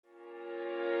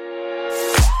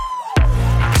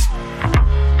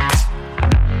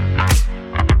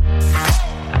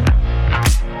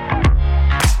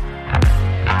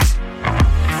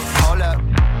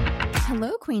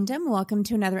welcome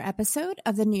to another episode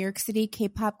of the New York City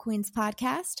K-Pop Queens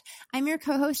podcast. I'm your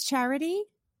co-host, Charity.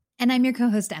 And I'm your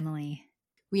co-host, Emily.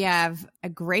 We have a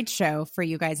great show for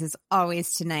you guys as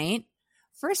always tonight.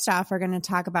 First off, we're going to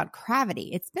talk about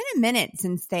CRAVITY. It's been a minute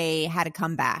since they had a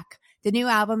comeback. The new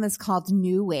album is called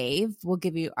New Wave. We'll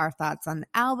give you our thoughts on the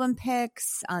album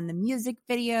picks, on the music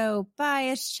video,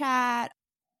 bias chat.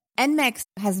 NMIXX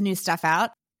has new stuff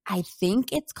out. I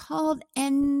think it's called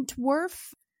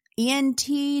Entwurf.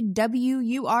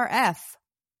 ENTWURF.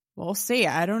 We'll see.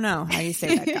 I don't know how you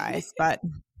say that, guys. But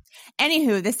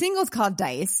anywho, the single's called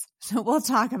Dice. So we'll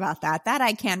talk about that. That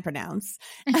I can pronounce.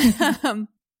 And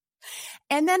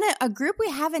then a group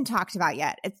we haven't talked about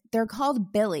yet. They're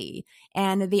called Billy.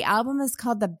 And the album is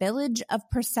called The Village of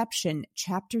Perception,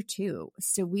 Chapter 2.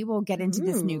 So we will get into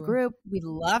this new group. We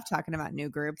love talking about new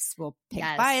groups. We'll pick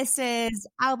biases,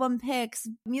 album picks,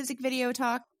 music video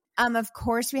talk. Of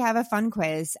course, we have a fun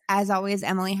quiz. As always,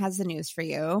 Emily has the news for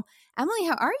you. Emily,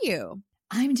 how are you?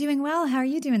 I'm doing well. How are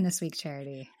you doing this week,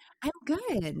 Charity? I'm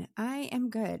good. I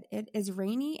am good. It is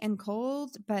rainy and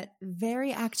cold, but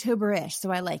very October-ish,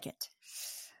 so I like it.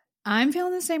 I'm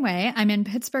feeling the same way. I'm in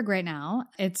Pittsburgh right now.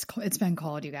 It's been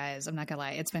cold, you guys. I'm not gonna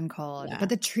lie. It's been cold, but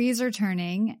the trees are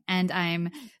turning, and I'm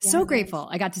so grateful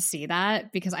I got to see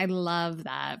that because I love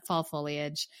that fall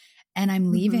foliage. And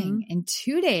I'm leaving in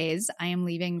 2 days. I am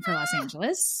leaving for Los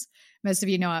Angeles. Most of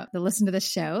you know that listen to the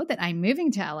show that I'm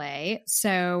moving to LA.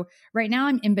 So right now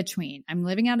I'm in between. I'm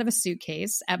living out of a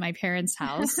suitcase at my parents'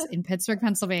 house in Pittsburgh,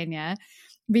 Pennsylvania,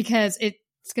 because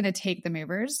it's going to take the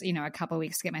movers, a couple of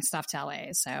weeks to get my stuff to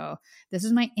LA. So this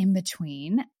is my in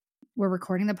between. We're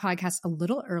recording the podcast a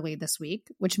little early this week,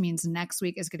 which means next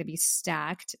week is going to be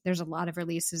stacked. There's a lot of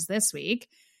releases this week,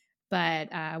 but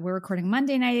we're recording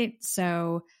Monday night.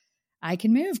 So I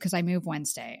can move because I move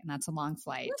Wednesday, and that's a long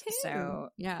flight. Okay. So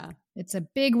it's a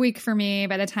big week for me.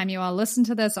 By the time you all listen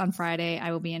to this on Friday,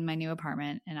 I will be in my new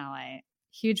apartment in LA.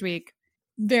 Huge week.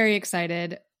 Very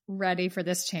excited, ready for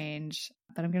this change.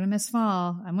 But I'm going to miss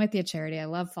fall. I'm with you, Charity. I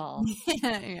love fall.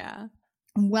 Yeah.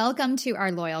 Welcome to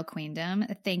our loyal queendom.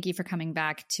 Thank you for coming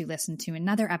back to listen to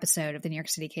another episode of the New York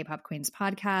City K-Pop Queens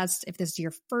podcast. If this is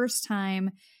your first time,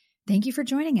 thank you for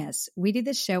joining us. We do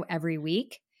this show every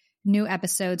week. New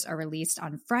episodes are released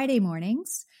on Friday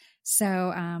mornings.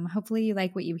 So hopefully you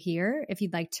like what you hear. If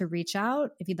you'd like to reach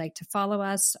out, if you'd like to follow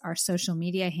us, our social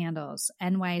media handles,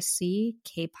 NYC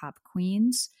K-Pop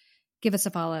Queens. Give us a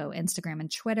follow, Instagram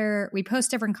and Twitter. We post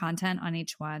different content on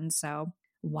each one, so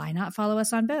why not follow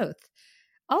us on both?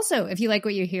 Also, if you like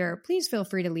what you hear, please feel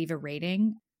free to leave a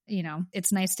rating.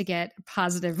 It's nice to get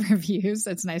positive reviews.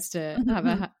 It's nice to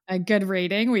have a good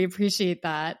rating. We appreciate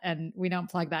that. And we don't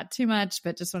plug that too much,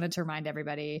 but just wanted to remind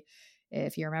everybody,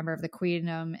 if you're a member of the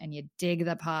Queendom and you dig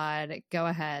the pod, go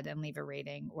ahead and leave a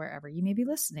rating wherever you may be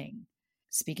listening.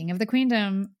 Speaking of the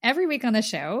Queendom, every week on the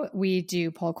show, we do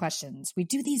poll questions. We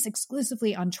do these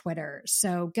exclusively on Twitter.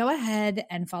 So go ahead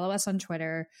and follow us on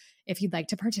Twitter if you'd like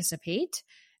to participate.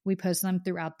 We post them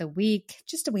throughout the week,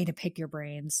 just a way to pick your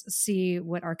brains, see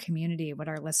what our community, what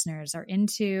our listeners are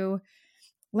into.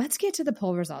 Let's get to the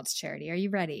poll results, Charity. Are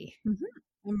you ready?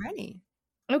 I'm ready.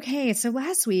 Okay, so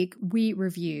last week we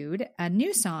reviewed a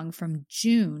new song from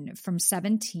June from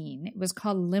 17. It was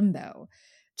called Limbo.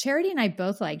 Charity and I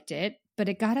both liked it, but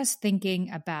it got us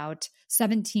thinking about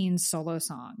 17's solo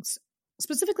songs,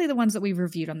 specifically the ones that we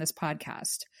reviewed on this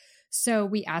podcast. So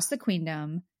we asked the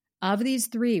Queendom, of these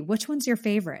three, which one's your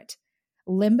favorite?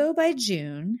 Limbo by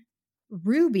June,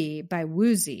 Ruby by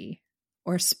Woozi,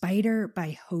 or Spider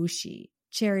by Hoshi?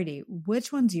 Charity,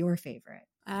 which one's your favorite?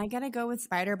 I gotta go with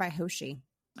Spider by Hoshi.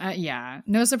 Yeah,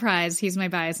 no surprise. He's my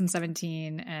bias in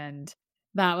 17, and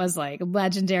that was like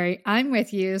legendary. I'm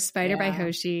with you, Spider by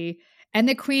Hoshi. And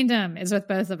the Queendom is with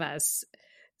both of us.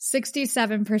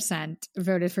 67%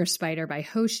 voted for Spider by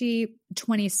Hoshi,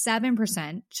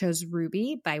 27% chose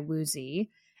Ruby by Woozi,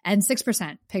 and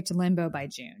 6% picked Limbo by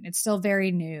June. It's still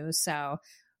very new, so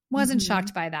wasn't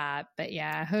shocked by that. But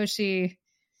yeah, Hoshi,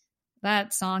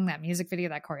 that song, that music video,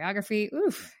 that choreography,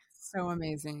 oof. So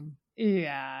amazing.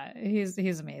 Yeah,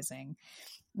 he's amazing.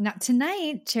 Now,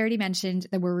 tonight, Charity mentioned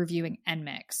that we're reviewing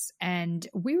NMIXX, and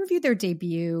we reviewed their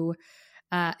debut.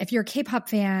 If you're a K-pop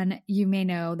fan, you may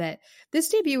know that this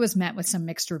debut was met with some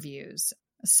mixed reviews.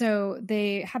 So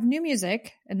they have new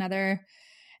music, another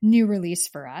new release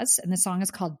for us, and the song is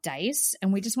called Dice.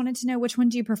 And we just wanted to know, which one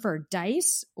do you prefer,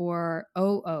 Dice or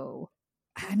OO?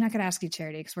 I'm not going to ask you,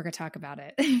 Charity, because we're going to talk about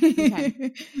it.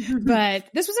 Okay. But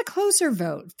this was a closer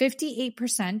vote.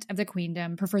 58% of the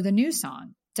Queendom prefer the new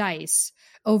song, Dice,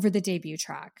 over the debut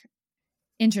track.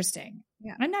 Interesting.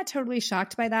 Yeah. I'm not totally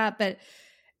shocked by that, but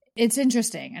It's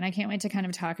interesting, and I can't wait to kind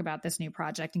of talk about this new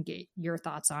project and get your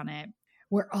thoughts on it.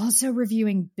 We're also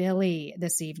reviewing Billy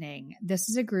this evening. This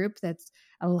is a group that's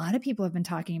a lot of people have been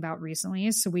talking about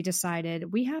recently, so we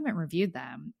decided we haven't reviewed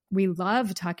them. We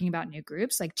love talking about new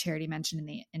groups, like Charity mentioned in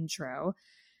the intro.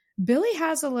 Billy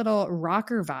has a little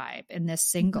rocker vibe in this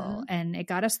single, and it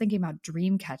got us thinking about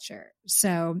Dreamcatcher.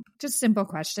 So just simple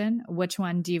question. Which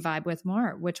one do you vibe with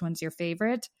more? Which one's your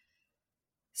favorite?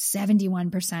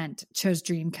 71% chose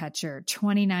Dreamcatcher,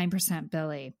 29%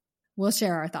 Billy. We'll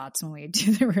share our thoughts when we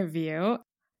do the review.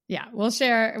 Yeah,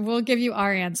 we'll give you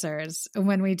our answers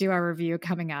when we do our review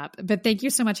coming up. But thank you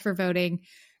so much for voting.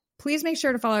 Please make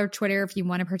sure to follow our Twitter if you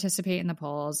want to participate in the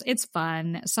polls. It's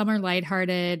fun. Some are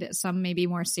lighthearted, some may be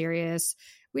more serious.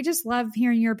 We just love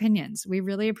hearing your opinions. We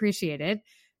really appreciate it.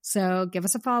 So give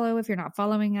us a follow if you're not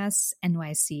following us,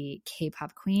 NYC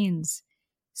K-Pop Queens.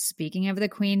 Speaking of the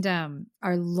Queendom,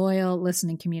 our loyal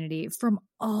listening community from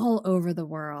all over the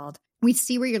world. We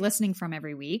see where you're listening from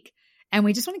every week. And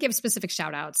we just want to give specific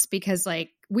shout outs because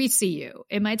we see you.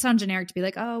 It might sound generic to be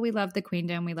like, oh, we love the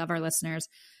Queendom. We love our listeners.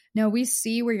 No, we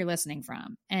see where you're listening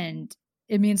from. And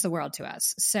it means the world to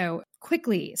us. So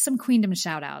quickly, some Queendom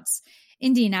shout outs.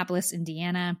 Indianapolis,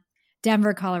 Indiana,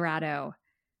 Denver, Colorado,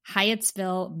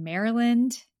 Hyattsville,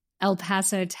 Maryland, El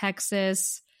Paso,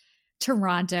 Texas,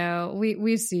 Toronto.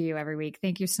 We see you every week.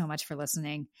 Thank you so much for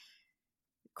listening.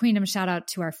 Queendom shout out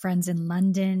to our friends in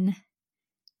London,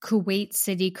 Kuwait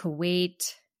City,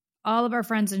 Kuwait, all of our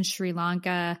friends in Sri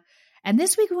Lanka. And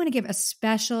this week we want to give a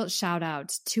special shout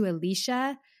out to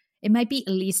Alicia. It might be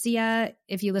Alicia.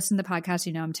 If you listen to the podcast,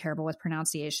 you know I'm terrible with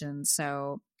pronunciation.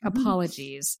 So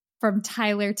apologies. From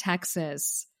Tyler,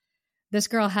 Texas. This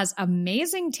girl has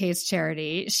amazing taste,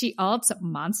 Charity. She alts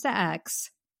Monsta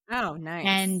X. Oh,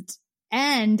 nice.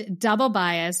 And double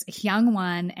bias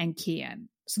Hyungwon and Kian.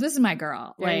 So this is my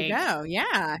girl. There you go.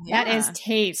 Yeah. That is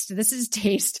taste. This is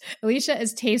taste. Alicia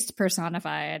is taste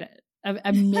personified.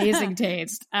 Amazing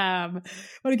taste. I want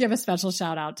to give a special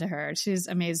shout out to her. She's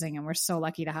amazing, and we're so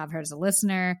lucky to have her as a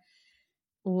listener.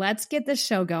 Let's get this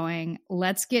show going.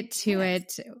 Let's get to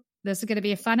it. This is going to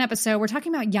be a fun episode. We're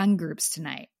talking about young groups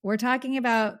tonight. We're talking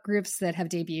about groups that have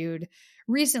debuted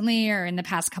recently or in the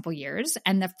past couple years.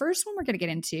 And the first one we're going to get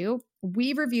into,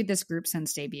 we've reviewed this group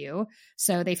since debut.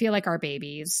 So they feel like our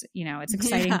babies. You know, it's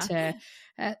exciting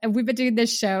we've been doing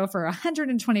this show for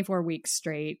 124 weeks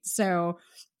straight. So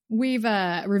we've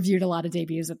reviewed a lot of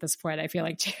debuts at this point. I feel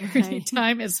like Charity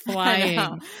time is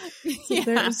flying.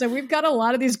 So we've got a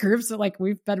lot of these groups that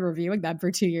we've been reviewing them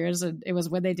for 2 years, and it was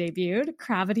when they debuted.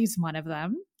 Gravity's one of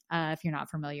them. If you're not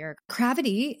familiar,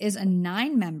 Gravity is a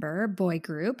 9-member boy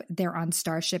group. They're on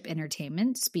Starship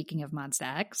Entertainment. Speaking of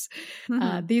Monsta X,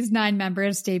 these 9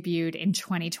 members debuted in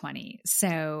 2020.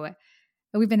 So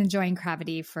we've been enjoying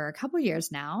Gravity for a couple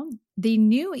years now. The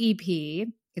new EP,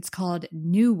 it's called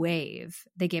New Wave.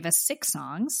 They gave us 6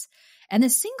 songs, and the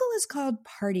single is called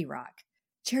Party Rock.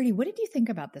 Charity, what did you think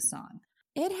about this song?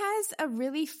 It has a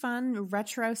really fun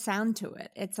retro sound to it.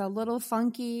 It's a little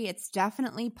funky. It's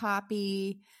definitely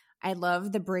poppy. I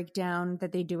love the breakdown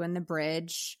that they do in the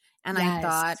bridge. And I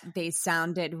thought they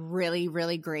sounded really,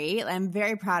 really great. I'm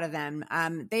very proud of them.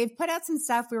 They've put out some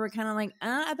stuff we were kind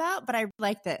of about, but I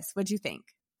like this. What'd you think?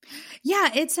 Yeah,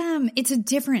 it's a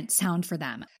different sound for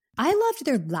them. I loved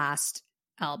their last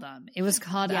album. It was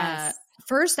called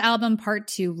first album, part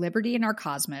 2, Liberty in Our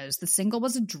Cosmos. The single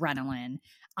was Adrenaline.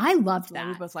 I loved that.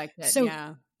 We both liked it. So,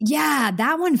 yeah,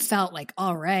 that one felt like,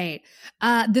 all right.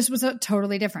 This was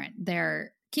totally different.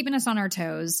 They're keeping us on our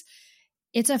toes.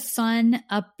 It's a fun,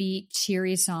 upbeat,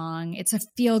 cheery song. It's a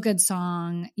feel-good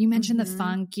song. You mentioned the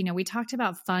funk. You know, we talked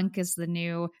about funk as the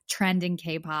new trend in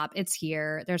K-pop. It's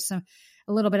here. There's a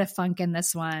little bit of funk in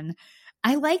this one.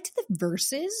 I liked the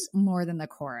verses more than the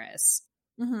chorus.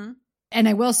 Mm-hmm. And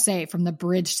I will say, from the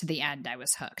bridge to the end, I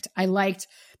was hooked. I liked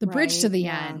the bridge to the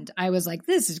end. I was like,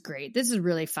 this is great. This is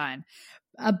really fun.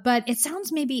 But it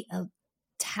sounds maybe a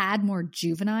tad more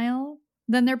juvenile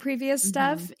than their previous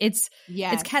stuff. It's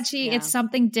catchy. Yeah. It's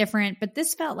something different. But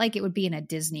this felt like it would be in a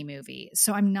Disney movie.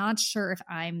 So I'm not sure if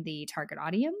I'm the target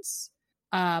audience.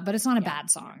 But it's not a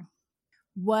bad song.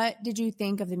 What did you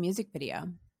think of the music video?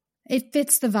 It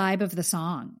fits the vibe of the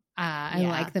song. I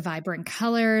like the vibrant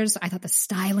colors. I thought the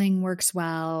styling works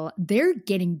well. They're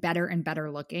getting better and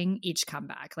better looking each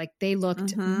comeback. They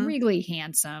looked really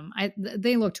handsome.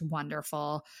 They looked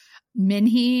wonderful.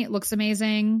 Minhee looks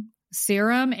amazing.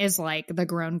 Serum is the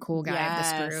grown cool guy of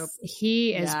this group.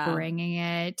 He is bringing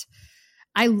it.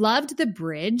 I loved the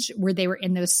bridge where they were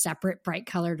in those separate bright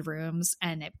colored rooms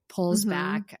and it pulls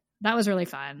back. That was really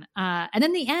fun. And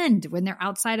then the end, when they're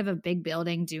outside of a big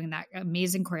building doing that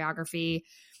amazing choreography,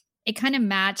 it kind of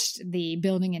matched the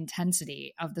building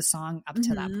intensity of the song up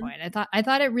to that point. I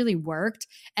thought it really worked,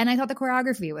 and I thought the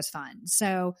choreography was fun.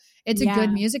 So it's a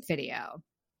good music video.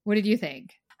 What did you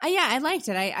think? Yeah, I liked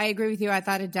it. I agree with you. I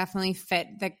thought it definitely fit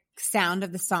the sound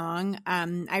of the song.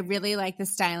 I really like the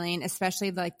styling,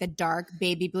 especially like the dark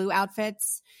baby blue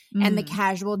outfits and the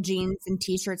casual jeans and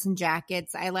t-shirts and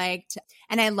jackets. I liked,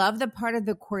 and I love the part of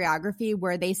the choreography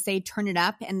where they say turn it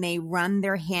up and they run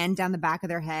their hand down the back of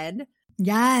their head.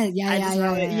 Yeah.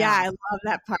 I love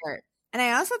that part. And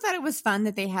I also thought it was fun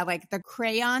that they had like the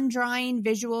crayon drawing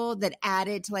visual that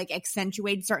added to like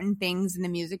accentuate certain things in the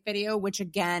music video, which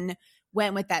again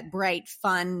went with that bright,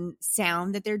 fun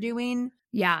sound that they're doing.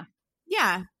 Yeah.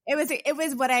 Yeah. It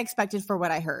was what I expected for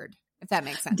what I heard, if that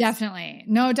makes sense. Definitely.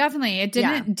 No, definitely. It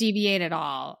didn't deviate at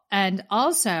all. And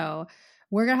also,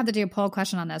 we're going to have to do a poll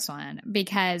question on this one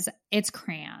because it's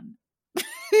crayon.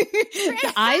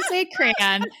 I say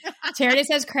crayon. Charity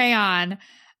says crayon.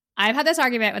 I've had this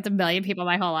argument with a million people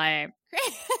my whole life.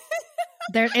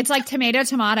 It's like tomato.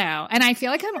 And I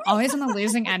feel like I'm always on the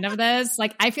losing end of this.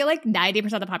 Like, I feel like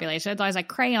 90% of the population is always like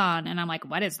crayon. And I'm like,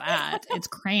 what is that? It's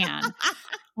crayon.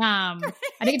 I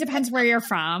think it depends where you're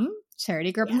from.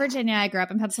 Charity grew up in Virginia. I grew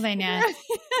up in Pennsylvania.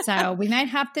 So we might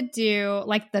have to do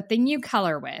like the thing you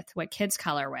color with, what kids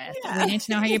color with. We need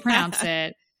to know how you pronounce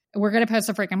it. We're going to post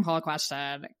a freaking poll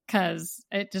question because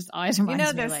it just always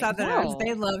reminds me. The like, Southerners, whoa.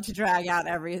 They love to drag out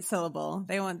every syllable.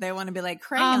 They want to be like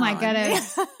crayon. Oh my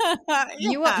goodness.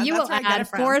 You will add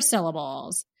 4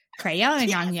 syllables. Crayon.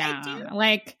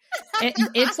 Like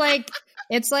it's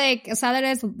like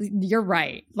Southerners, you're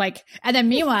right. Like, and then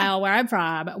meanwhile, where I'm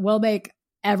from, we'll make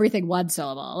everything 1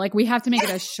 syllable. Like we have to make it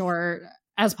as short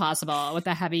as possible with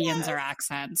the heavy Yinzer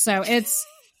accent. So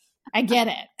I get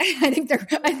it. I think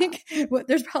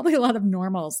there's probably a lot of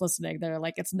normals listening that are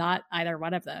like, it's not either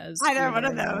one of those. One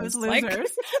of those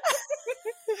losers.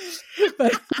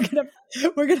 But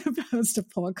we're gonna post a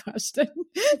poll question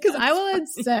because I will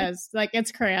insist like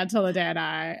it's crayon till the day I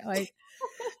die. Like,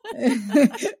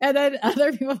 and then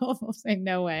other people will say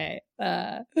no way.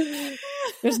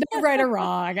 There's no right or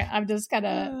wrong. I'm just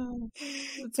gonna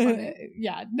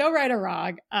no right or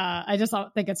wrong. I just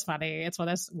think it's funny. It's one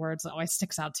of those words that always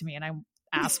sticks out to me, and I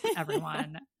ask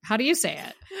everyone, how do you say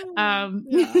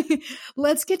it?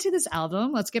 Let's get to this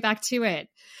album. Let's get back to it.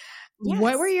 Yes.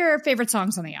 What were your favorite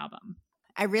songs on the album?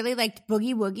 I really liked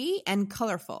Boogie Woogie and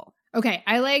Colorful. Okay,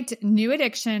 I liked New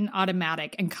Addiction,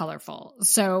 Automatic, and Colorful.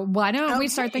 So why don't we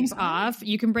start things off?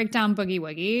 You can break down Boogie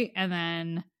Woogie, and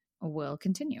then we'll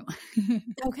continue.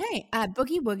 Okay,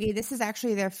 Boogie Woogie, this is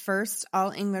actually their first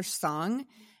all-English song.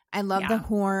 I love the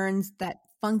horns, that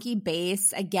funky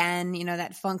bass. Again,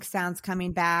 that funk sound's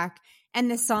coming back.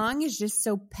 And the song is just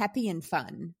so peppy and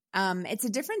fun. It's a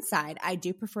different side. I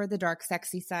do prefer the dark,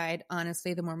 sexy side,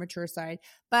 honestly, the more mature side.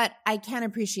 But I can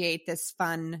appreciate this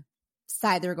fun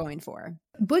side they're going for.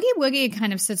 Boogie Woogie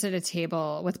kind of sits at a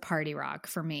table with party rock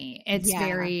for me. It's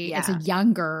it's a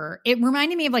younger, it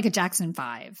reminded me of like a Jackson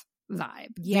 5 vibe.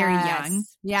 Yes. Very young.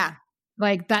 Yeah.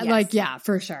 Like that,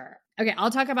 for sure. Okay,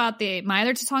 I'll talk about my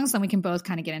other 2 songs, then we can both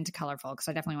kind of get into Colorful because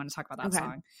I definitely want to talk about that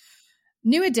song.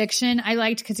 New Addiction, I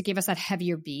liked because it gave us that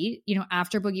heavier beat.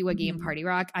 After Boogie Woogie and Party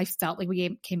Rock, I felt like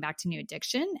we came back to New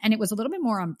Addiction, and it was a little bit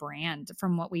more on brand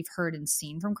from what we've heard and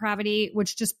seen from Gravity,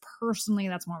 which just personally,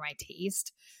 that's more my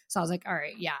taste. So I was like, all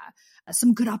right,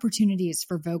 some good opportunities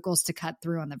for vocals to cut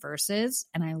through on the verses,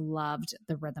 and I loved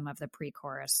the rhythm of the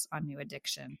pre-chorus on New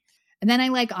Addiction. And then I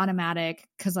like Automatic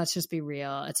because let's just be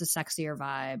real, it's a sexier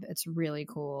vibe. It's really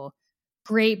cool.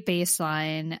 Great bass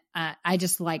line. I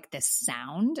just like this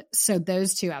sound. So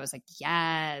those 2, I was like,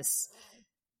 yes.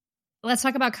 Let's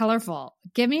talk about Colorful.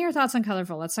 Give me your thoughts on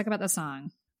Colorful. Let's talk about the song.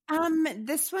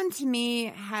 This one to me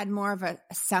had more of a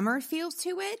summer feel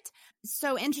to it.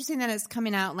 So interesting that it's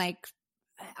coming out like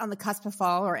on the cusp of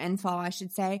fall or end fall, I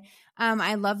should say.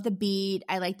 I love the beat.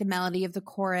 I like the melody of the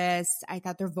chorus. I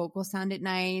thought their vocal sounded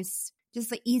nice. Just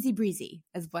like easy breezy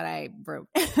is what I wrote.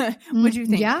 What do you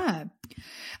think? Yeah.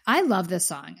 I love this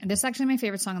song. This is actually my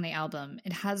favorite song on the album.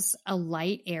 It has a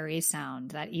light, airy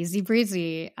sound, that easy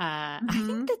breezy. I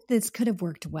think that this could have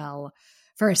worked well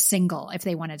for a single if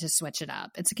they wanted to switch it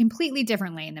up. It's a completely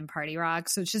different lane than Party Rock.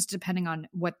 So it's just depending on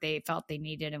what they felt they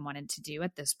needed and wanted to do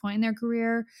at this point in their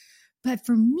career. But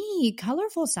for me,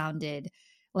 Colorful sounded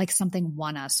like something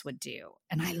One Us would do.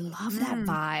 And I love that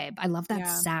vibe. I love that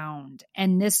sound.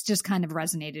 And this just kind of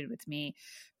resonated with me.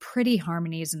 Pretty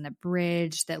harmonies in the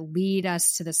bridge that lead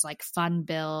us to this like fun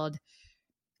build.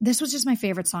 This was just my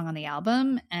favorite song on the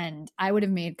album. And I would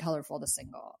have made Colorful the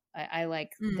single. I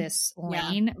like this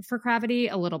lane for Gravity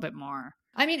a little bit more.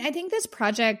 I mean, I think this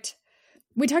project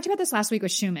We talked about this last week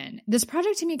with Schumann. This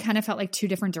project to me kind of felt like two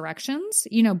different directions.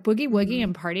 You know, Boogie Woogie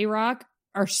and Party Rock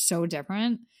are so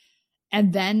different.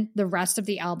 And then the rest of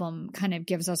the album kind of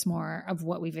gives us more of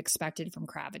what we've expected from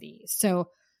Gravity. So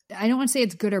I don't want to say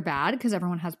it's good or bad because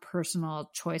everyone has personal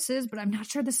choices, but I'm not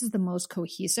sure this is the most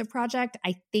cohesive project.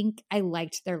 I think I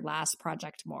liked their last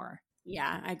project more.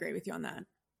 Yeah, I agree with you on that.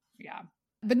 Yeah,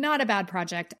 but not a bad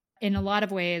project. In a lot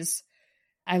of ways,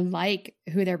 I like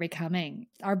who they're becoming.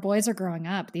 Our boys are growing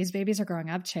up. These babies are growing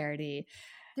up, Charity.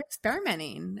 They're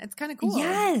experimenting. It's kind of cool.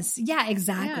 Yes. Yeah,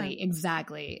 exactly. Yeah.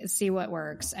 Exactly. See what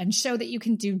works and show that you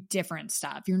can do different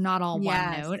stuff. You're not all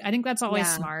one note. I think that's always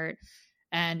smart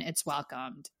and it's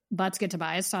welcomed. Let's get to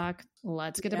bias talk.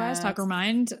 Let's get to bias talk.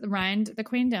 Remind the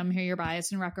Queendom who your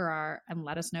bias and Rucker are and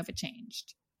let us know if it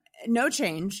changed. No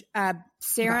change.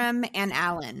 Serum and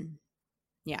Alan.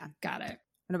 Yeah. Got it.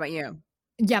 What about you?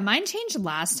 Yeah, mine changed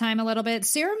last time a little bit.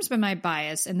 Serum's been my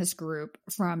bias in this group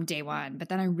from day one, but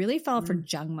then I really fell for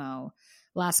Jungmo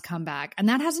last comeback, and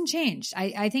that hasn't changed.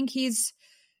 I think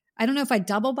I don't know if I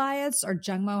double bias or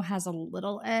Jungmo has a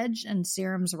little edge and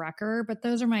Serum's Wrecker, but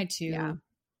those are my two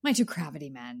Gravity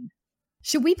men.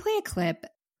 Should we play a clip?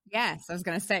 Yes, I was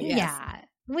going to say yes. Yeah,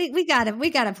 we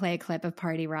gotta play a clip of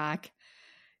Party Rock.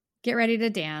 Get ready to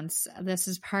dance. This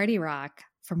is Party Rock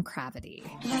from Gravity.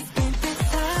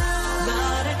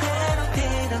 너를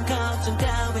괴롭히던 걱정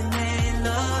따윈 내일로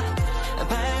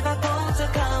밟아본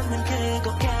적 없는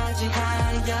그곳까지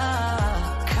하여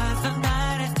Cause the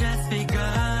night has just begun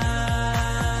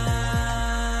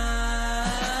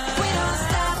We don't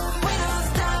stop, we don't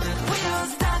stop, we don't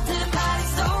stop till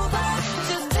party's over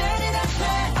Just turn it up,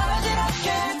 play 어지럽게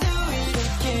do it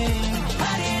again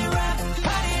Party rock,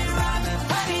 party rock,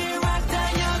 party rock 다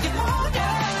여기 모여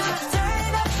Just turn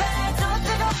it up, play 더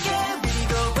뜨겁게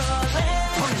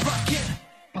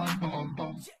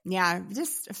Yeah,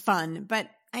 just fun. But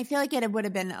I feel like it would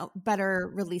have been a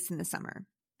better release in the summer.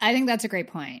 I think that's a great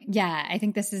point. Yeah, I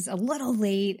think this is a little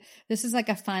late. This is like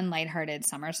a fun, lighthearted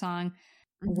summer song.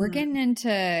 Mm-hmm. We're getting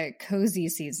into cozy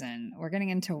season. We're getting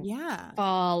into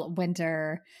fall,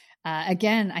 winter.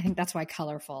 Again, I think that's why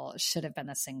Colorful should have been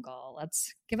a single.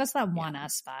 Let's give us that One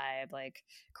Us vibe. Like,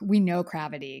 we know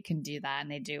Gravity can do that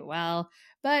and they do it well.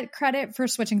 But credit for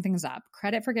switching things up.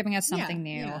 Credit for giving us something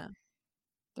new. Yeah.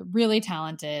 They're really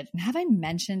talented. And have I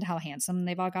mentioned how handsome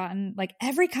they've all gotten? Like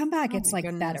every comeback, it's like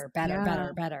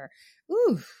better.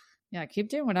 Ooh. Yeah, keep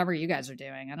doing whatever you guys are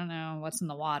doing. I don't know what's in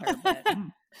the water, but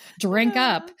drink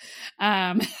up.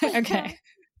 Okay.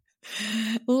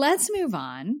 Let's move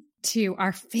on to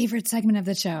our favorite segment of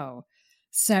the show.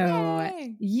 So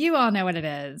you all know what it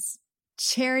is.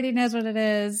 Charity knows what it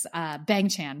is. Bang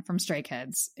Chan from Stray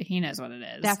Kids. He knows what it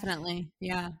is. Definitely.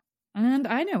 Yeah. And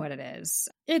I know what it is.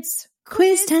 It's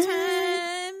quiz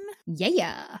time.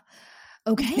 Yeah.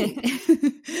 Okay.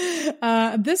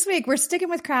 This week we're sticking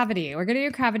with Gravity. We're going to do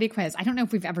a Gravity quiz. I don't know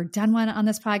if we've ever done one on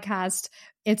this podcast.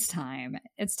 It's time.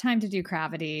 It's time to do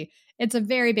Gravity. It's a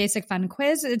very basic fun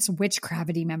quiz. It's which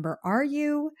Gravity member are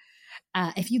you?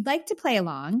 If you'd like to play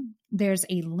along, there's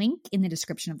a link in the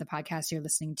description of the podcast you're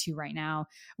listening to right now.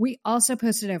 We also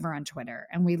posted over on Twitter,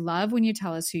 and we love when you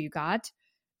tell us who you got.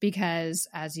 Because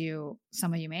as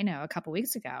some of you may know, a couple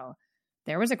weeks ago,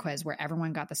 there was a quiz where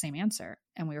everyone got the same answer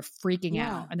and we were freaking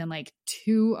out. And then like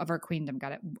two of our Queendom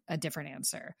got a different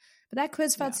answer. But that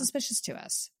quiz felt suspicious to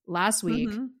us. Last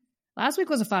week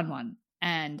was a fun one.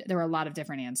 And there were a lot of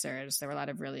different answers. There were a lot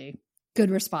of really good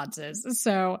responses.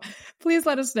 So please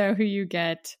let us know who you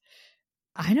get.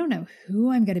 I don't know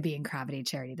who I'm going to be in Gravity,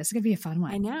 Charity. This is going to be a fun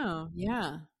one. I know.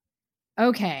 Yeah.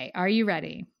 Okay. Are you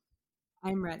ready?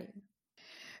 I'm ready.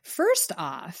 First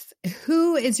off,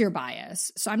 who is your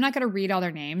bias? So I'm not going to read all their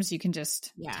names. You can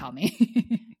just tell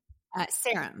me.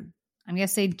 Serum. I'm going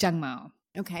to say Jungmo.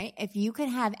 Okay. If you could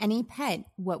have any pet,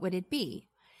 what would it be?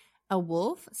 A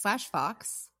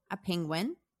wolf/fox, a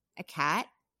penguin, a cat,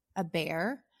 a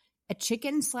bear, a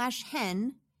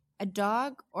chicken/hen, a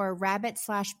dog, or a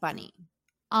rabbit/bunny?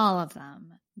 All of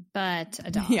them, but a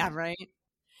dog. Yeah, right.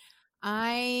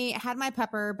 I had my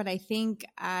pupper, but I think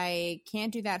I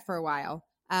can't do that for a while.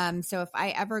 So if I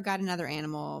ever got another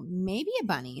animal, maybe a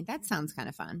bunny. That sounds kind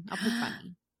of fun. I'll pick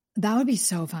bunny. That would be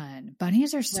so fun.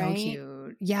 Bunnies are so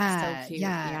cute. Yeah. So cute.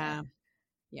 Yeah.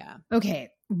 Okay.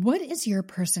 What is your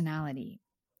personality?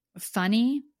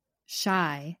 Funny,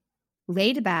 shy,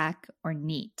 laid back, or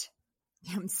neat?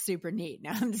 I'm super neat. No,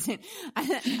 I'm just saying, I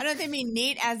don't think mean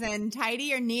neat as in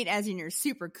tidy or neat as in you're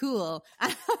super cool.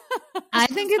 I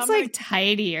think it's like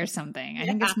tidy or something. I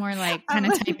think it's more like kind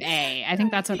of type A. I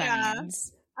think that's what that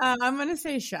means. I'm going to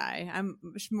say shy. I'm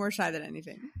more shy than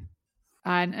anything.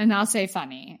 And I'll say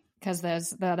funny. because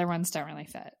the other ones don't really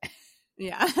fit.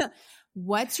 Yeah.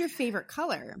 What's your favorite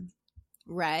color?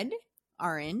 Red,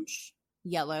 orange,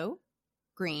 yellow,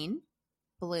 green,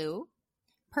 blue,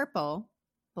 purple,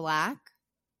 black,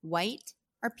 white,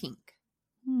 or pink?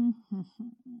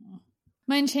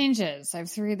 Mine changes. I have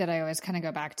 3 that I always kind of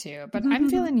go back to, but I'm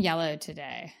feeling yellow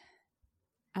today.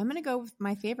 I'm going to go with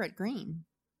my favorite, green.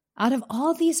 Out of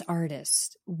all these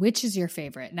artists, which is your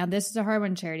favorite? Now, this is a hard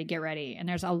one, Charity. Get ready. And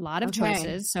there's a lot of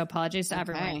choices, so apologies to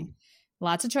everyone.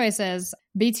 Lots of choices.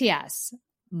 BTS,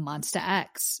 Monsta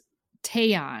X,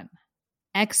 Taeyeon,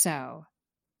 EXO,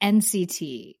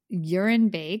 NCT, Urine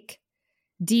Bake,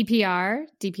 DPR,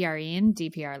 DPREan,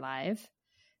 DPR Live,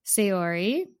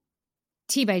 Saori,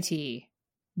 T.by.T,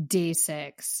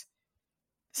 Day6,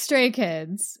 Stray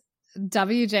Kids,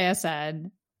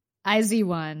 WJSN,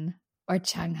 IZ*ONE, or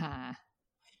Chungha.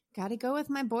 Gotta go with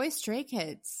my boy Stray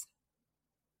Kids.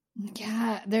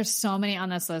 Yeah, there's so many on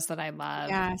this list that I love.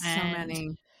 Yeah, so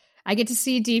many. I get to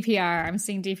see DPR. I'm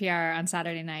seeing DPR on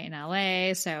Saturday night in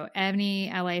LA. So any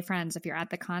LA friends, if you're at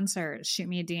the concert, shoot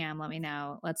me a DM. Let me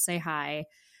know. Let's say hi.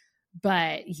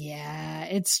 But yeah,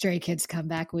 it's Stray Kids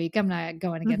comeback week. I'm not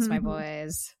going against my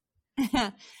boys.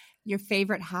 Your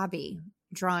favorite hobby?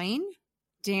 Drawing,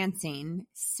 dancing,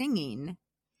 singing,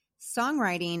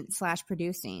 songwriting /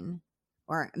 producing,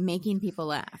 or making people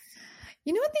laugh?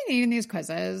 You know what they need in these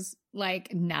quizzes?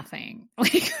 Like nothing.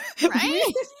 Like,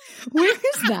 right? Where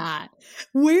is that?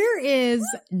 Where is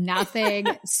nothing?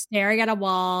 Staring at a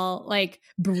wall, like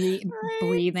breathing,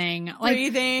 like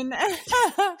breathing.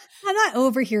 I'm not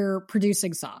over here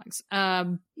producing songs.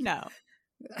 No.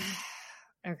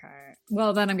 Okay.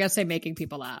 Well, then I'm gonna say making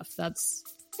people laugh. That's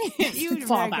you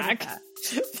fall back.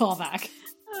 Fall back.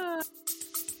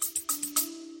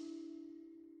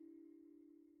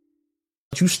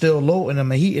 You still loading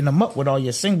them and heating them up with all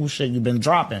your single shit you've been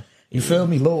dropping. You feel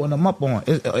me? Loading them up on.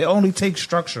 It only takes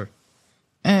structure.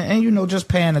 And you know, just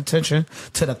paying attention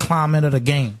to the climate of the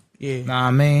game. Yeah. Know what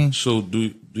I mean? So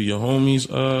do your homies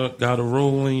got a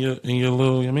role in your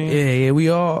little, you mean? Yeah, we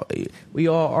all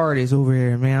artists over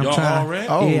here, man. Y'all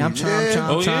already? I'm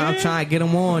trying to get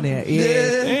them on there.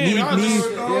 Yeah.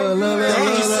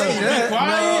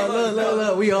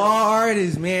 Look. We all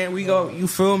artists, man. You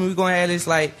feel me? We gonna have this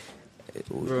like,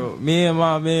 bro, me and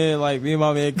my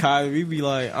man Kai, we be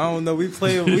like, I don't know, we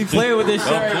play with this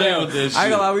shit right now. I ain't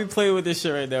gonna lie, we play with this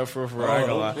shit right now for I ain't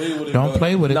gonna lie. Don't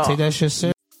play with it. No. Take that shit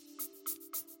serious.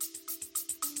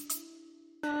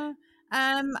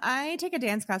 I take a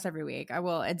dance class every week.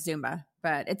 It's Zumba,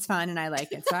 but it's fun and I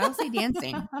like it. So I'll say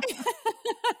dancing.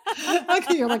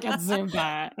 Okay, you're like at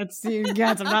Zumba. It's you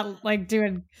guys. I'm not like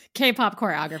doing K-pop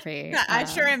choreography. Yeah, I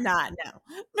sure am not.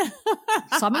 No.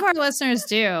 Some of our listeners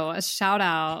do. A shout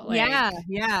out. Like,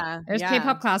 yeah. There's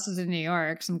K-pop classes in New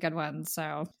York, some good ones.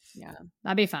 So yeah,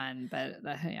 that'd be fun. But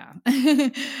yeah.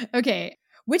 Okay.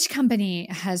 Which company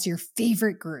has your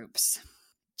favorite groups?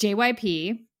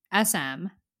 JYP, SM,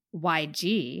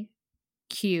 YG,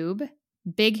 Cube,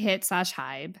 Big Hit /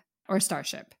 Hybe, or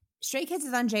Starship? Stray Kids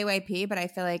is on JYP, but I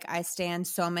feel like I stand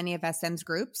so many of SM's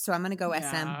groups, so I'm going to go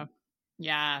SM.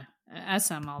 Yeah,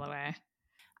 SM all the way.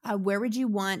 Where would you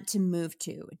want to move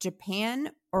to? Japan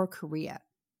or Korea?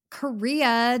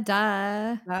 Korea,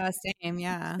 duh. Same,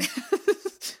 yeah.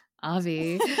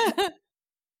 Avi.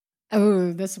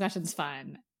 Oh, this question's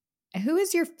fun. Who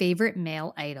is your favorite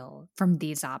male idol from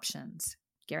these options?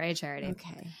 Get ready, Charity.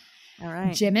 Okay. All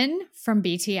right. Jimin from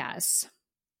BTS.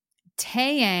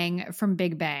 Taeyang from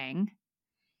Big Bang.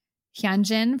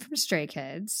 Hyunjin from Stray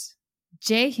Kids.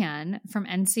 Jaehyun from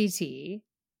NCT.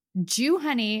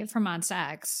 Joohoney from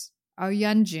Monsta X. Or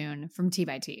Yeonjun from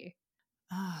T.by.T.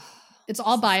 Oh, it's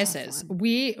all biases.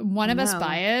 One of us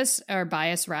bias or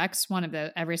bias Rex,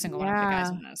 every single one of the guys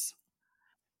in this.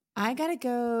 I gotta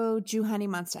go Joohoney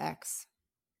Monsta X.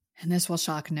 And this will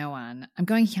shock no one. I'm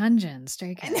going Hyunjin,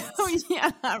 Stray Kids.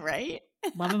 Yeah, right?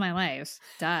 Love of my life.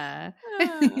 Duh.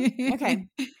 Okay.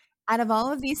 Out of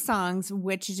all of these songs,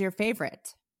 which is your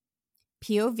favorite?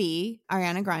 POV,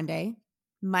 Ariana Grande.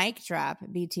 Mic Drop,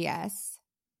 BTS.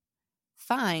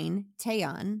 Fine,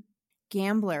 Taeyeon.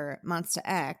 Gambler, Monsta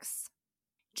X.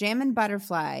 Jammin'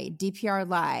 Butterfly, DPR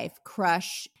Live,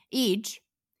 Crush, Each.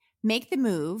 Make the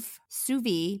Move,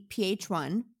 Suvi,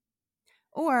 PH1.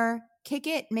 Or Kick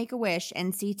It, Make a Wish,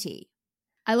 NCT.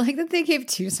 I like that they gave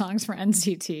 2 songs for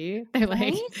NCT. They're like,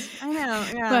 right? I know,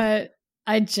 yeah. But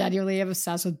I genuinely am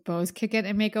obsessed with both Kick It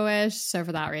and Make a Wish. So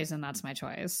for that reason, that's my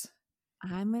choice.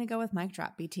 I'm going to go with Mic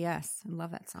Drop, BTS. I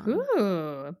love that song.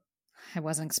 Ooh, I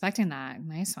wasn't expecting that.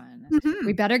 Nice one. Mm-hmm.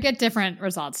 We better get different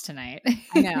results tonight.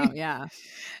 I know, yeah.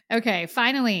 Okay,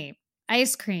 finally,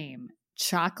 Ice Cream,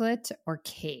 chocolate or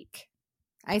cake?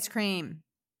 Ice cream.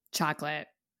 Chocolate.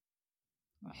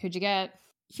 Who'd you get?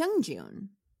 Hyungjun.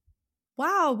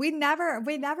 Wow, we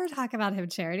never talk about him,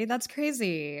 Charity. That's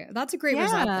crazy. That's a great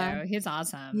result, though. He's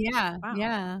awesome. Yeah, Wow.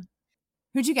 yeah.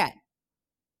 Who'd you get?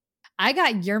 I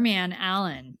got your man,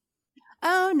 Alan.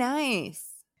 Oh, nice.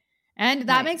 And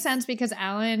that makes sense because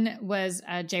Alan was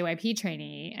a JYP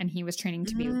trainee and he was training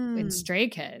to be in Stray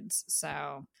Kids.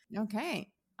 So okay,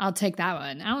 I'll take that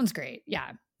one. Alan's great.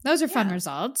 Yeah. Those are fun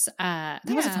results. That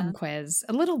was a fun quiz.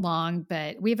 A little long,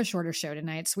 but we have a shorter show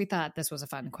tonight, so we thought this was a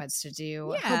fun quiz to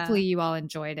do. Yeah. Hopefully you all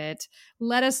enjoyed it.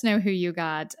 Let us know who you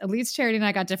got. At least Charity and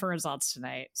I got different results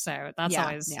tonight. So that's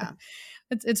always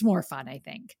it's more fun, I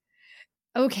think.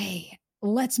 Okay,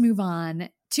 let's move on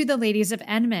to the ladies of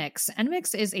NMIXX.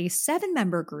 NMIXX is a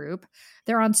 7-member group.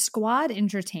 They're on Squad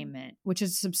Entertainment, which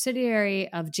is a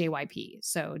subsidiary of JYP.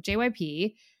 So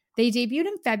JYP, they debuted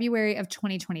in February of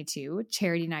 2022.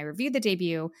 Charity and I reviewed the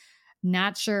debut.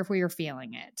 Not sure if we were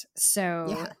feeling it.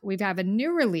 So we have a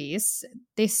new release.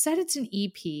 They said it's an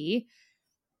EP.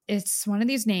 It's one of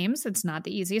these names. It's not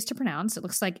the easiest to pronounce. It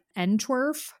looks like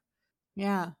Entwerf.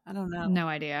 Yeah, I don't know. No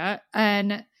idea.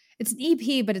 And it's an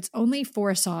EP, but it's only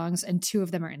 4 songs, and 2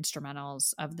 of them are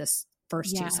instrumentals of this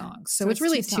first 2 songs. So it's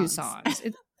really 2 songs.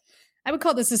 I would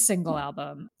call this a single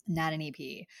album, not an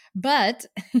EP. But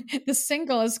the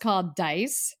single is called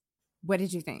Dice. What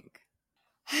did you think?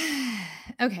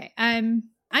 Okay, I'm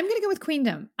gonna go with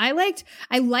Queendom. I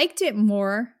liked it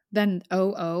more than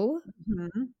OO.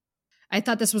 Mm-hmm. I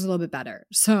thought this was a little bit better.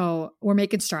 So we're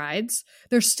making strides.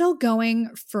 They're still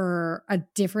going for a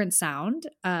different sound.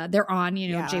 They're on,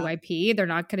 JYP. They're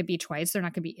not going to be Twice. They're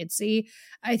not going to be ITZY.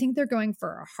 I think they're going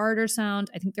for a harder sound.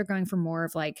 I think they're going for more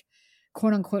of like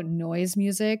quote unquote noise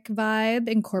music vibe,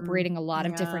 incorporating a lot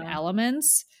of different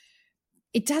elements.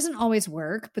 It doesn't always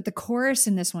work, but the chorus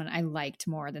in this one I liked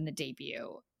more than the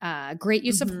debut. Great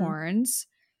use of horns.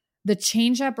 The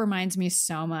change up reminds me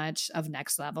so much of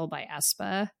Next Level by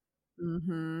aespa.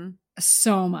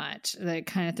 So much that it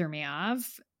kind of threw me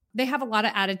off. They have a lot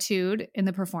of attitude in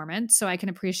the performance, so I can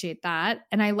appreciate that.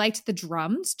 And I liked the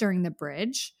drums during the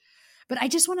bridge, but I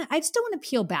still want to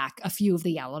peel back a few of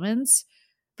the elements.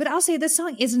 But I'll say this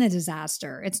song isn't a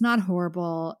disaster. It's not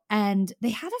horrible. And they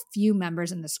have a few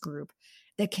members in this group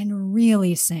that can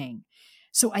really sing.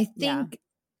 So I think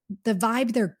the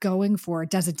vibe they're going for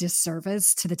does a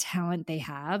disservice to the talent they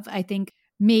have. I think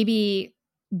maybe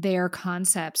their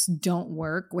concepts don't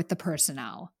work with the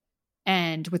personnel,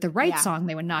 and with the right song,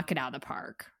 they would knock it out of the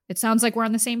park. It sounds like we're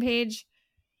on the same page.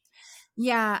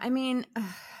 Yeah. I mean,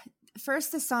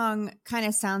 first the song kind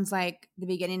of sounds like the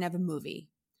beginning of a movie.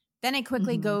 Then it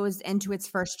quickly goes into its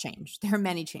first change. There are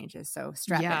many changes, so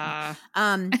strap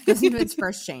in. Goes into its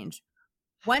first change.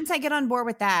 Once I get on board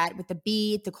with that, with the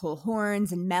beat, the cool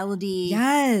horns and melody.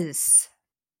 Yes.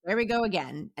 There we go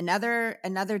again. Another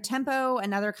tempo,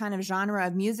 another kind of genre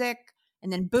of music.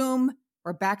 And then boom,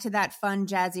 we're back to that fun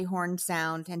jazzy horn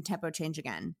sound and tempo change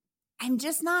again. I'm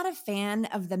just not a fan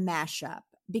of the mashup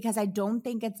because I don't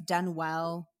think it's done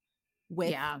well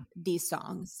with these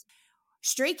songs.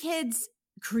 Stray Kids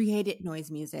created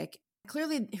noise music.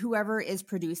 Clearly, whoever is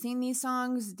producing these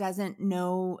songs doesn't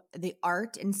know the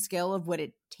art and skill of what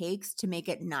it takes to make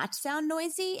it not sound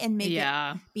noisy and make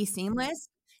it be seamless.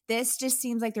 This just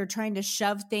seems like they're trying to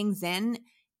shove things in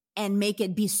and make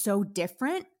it be so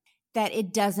different that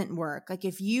it doesn't work. Like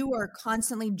if you are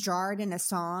constantly jarred in a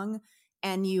song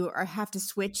and you have to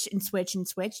switch and switch and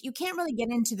switch, you can't really get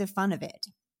into the fun of it.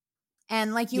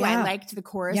 And like you, I liked the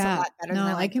chorus a lot better than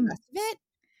I liked the rest of it.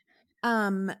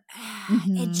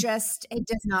 It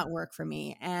does not work for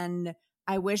me. And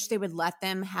I wish they would let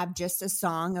them have just a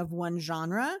song of one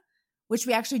genre, which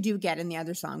we actually do get in the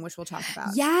other song, which we'll talk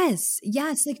about. Yes.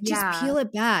 Like just peel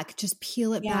it back. Just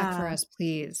peel it back for us,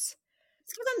 please.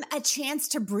 Let's give them a chance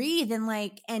to breathe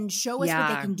and show us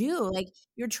what they can do. Like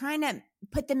you're trying to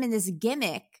put them in this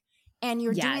gimmick and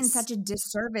you're doing such a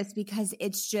disservice because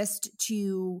it's just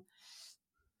too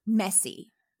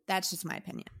messy. That's just my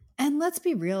opinion. And let's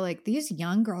be real, like these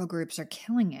young girl groups are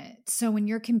killing it. So when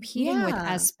you're competing with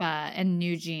aespa and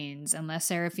New Jeans and Les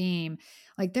Seraphim,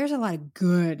 like there's a lot of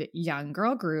good young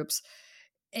girl groups.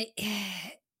 And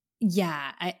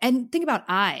think about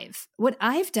IVE. What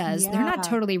IVE does, they're not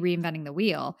totally reinventing the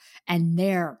wheel and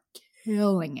they're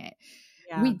killing it.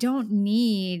 Yeah. We don't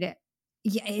need,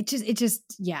 it's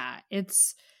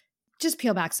just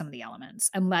peel back some of the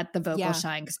elements and let the vocal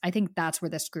shine. Cause I think that's where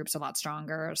this group's a lot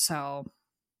stronger. So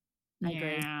I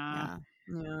agree. Yeah.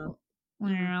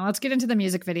 Let's get into the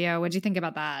music video. What'd you think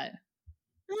about that?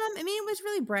 I mean, it was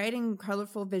really bright and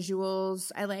colorful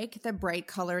visuals. I like the bright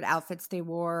colored outfits they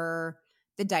wore.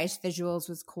 The dice visuals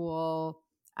was cool.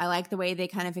 I like the way they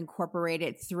kind of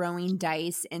incorporated throwing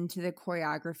dice into the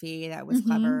choreography. That was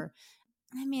clever.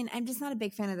 I mean, I'm just not a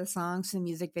big fan of the song, so the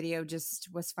music video just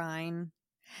was fine.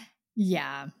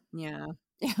 Yeah. Yeah.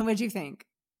 What'd you think?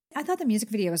 I thought the music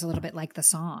video was a little bit like the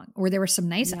song, where there were some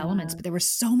nice elements, but there was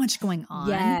so much going on.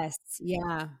 Yes.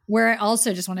 Yeah. Where I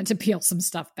also just wanted to peel some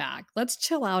stuff back. Let's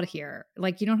chill out here.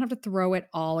 Like, you don't have to throw it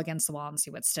all against the wall and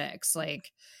see what sticks.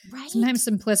 Like, sometimes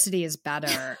simplicity is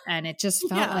better. And it just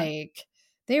felt like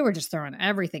they were just throwing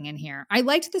everything in here. I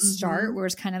liked the start where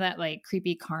it's kind of that like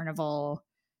creepy carnival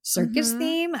circus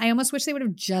theme. I almost wish they would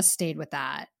have just stayed with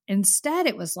that. Instead,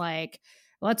 it was like,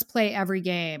 let's play every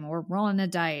game. We're rolling the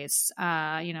dice.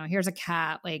 Here's a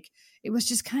cat. Like, it was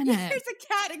just kind of. Here's a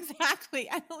cat, exactly.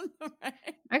 I don't know. Right?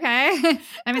 Okay.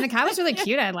 I mean, the cat was really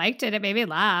cute. I liked it. It made me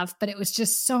laugh, but it was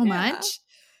just so much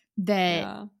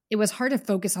that it was hard to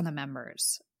focus on the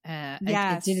members.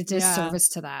 It did a disservice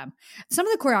to them. Some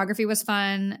of the choreography was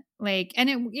fun. Like, and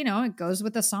it goes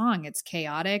with the song. It's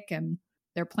chaotic and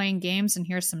they're playing games and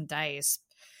here's some dice.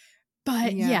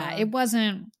 But it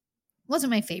wasn't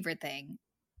my favorite thing.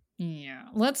 Yeah.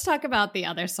 Let's talk about the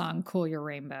other song, Cool Your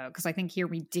Rainbow, because I think here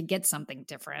we did get something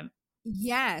different.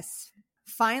 Yes.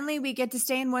 Finally, we get to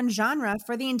stay in one genre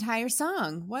for the entire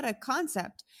song. What a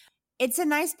concept. It's a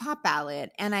nice pop ballad,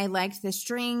 and I liked the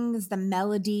strings, the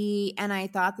melody, and I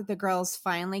thought that the girls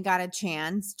finally got a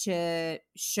chance to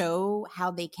show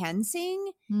how they can sing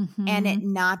and it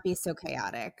not be so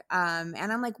chaotic. And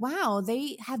I'm like, wow,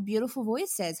 they have beautiful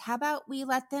voices. How about we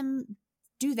let them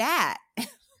do that?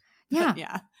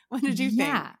 Yeah. What did you think?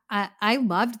 Yeah, I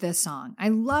loved this song.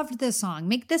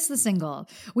 Make this the single.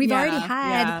 We've already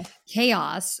had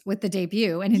chaos with the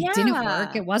debut and it didn't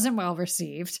work. It wasn't well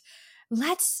received.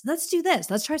 Let's do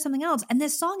this. Let's try something else. And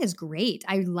this song is great.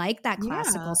 I like that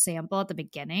classical sample at the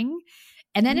beginning.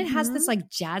 And then it has this like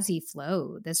jazzy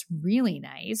flow that's really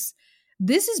nice.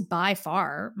 This is by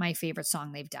far my favorite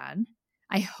song they've done.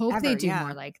 I hope they do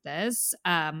more like this.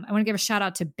 I want to give a shout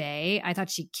out to Bae. I thought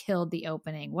she killed the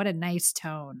opening. What a nice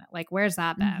tone. Like, where's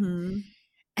that been?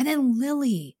 And then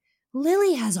Lily.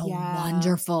 Lily has a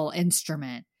wonderful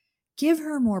instrument. Give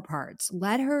her more parts.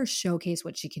 Let her showcase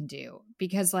what she can do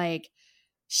because, like,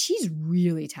 she's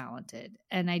really talented.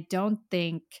 And I don't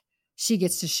think she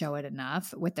gets to show it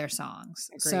enough with their songs.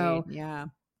 Agreed. So,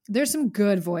 there's some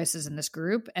good voices in this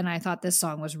group, and I thought this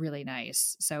song was really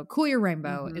nice. So Cool Your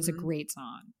Rainbow is a great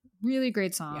song. Really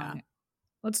great song. Yeah.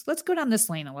 Let's go down this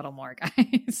lane a little more,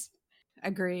 guys.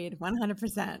 Agreed.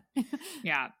 100%.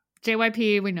 Yeah.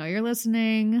 JYP, we know you're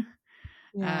listening.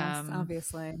 Yes,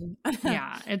 obviously.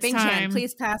 Yeah, it's Bing time. Chan,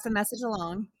 please pass the message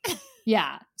along.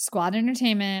 Yeah. Squad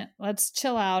Entertainment. Let's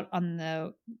chill out on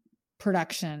the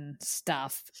production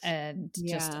stuff and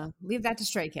just leave that to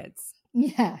Stray Kids.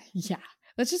 Yeah.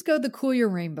 Let's just go the Cool Your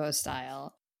Rainbow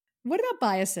style. What about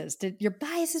biases? Did your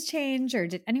biases change or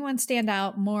did anyone stand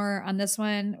out more on this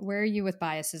one? Where are you with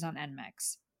biases on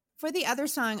NMIXX? For the other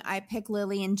song, I picked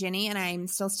Lily and Jinny, and I'm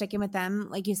still sticking with them.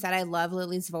 Like you said, I love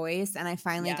Lily's voice, and I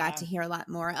finally got to hear a lot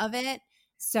more of it.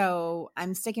 So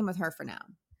I'm sticking with her for now.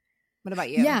 What about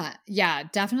you? Yeah,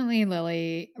 definitely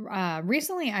Lily.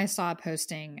 Recently, I saw a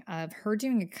posting of her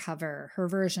doing a cover, her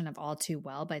version of All Too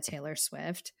Well by Taylor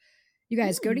Swift. You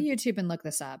guys go to YouTube and look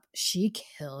this up. She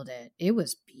killed it. It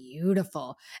was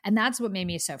beautiful. And that's what made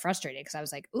me so frustrated because I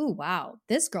was like, ooh, wow,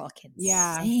 this girl can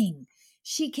sing.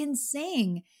 She can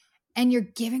sing. And you're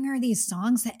giving her these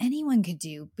songs that anyone could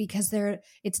do because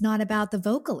it's not about the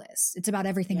vocalists. It's about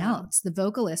everything else. The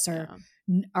vocalists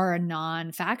are a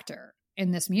non-factor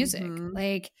in this music.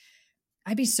 Like,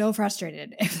 I'd be so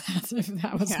frustrated if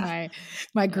that was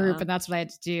my group and that's what I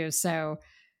had to do. So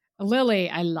Lily,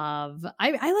 I love.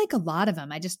 I like a lot of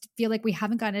them. I just feel like we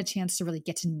haven't gotten a chance to really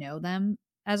get to know them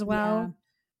as well.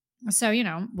 So,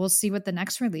 we'll see what the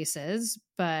next release is,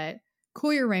 but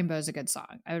Cool Your Rainbow is a good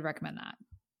song. I would recommend that.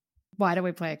 Why don't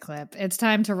we play a clip? It's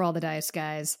time to roll the dice,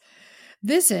 guys.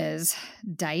 This is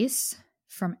Dice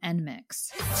from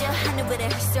NMIXX.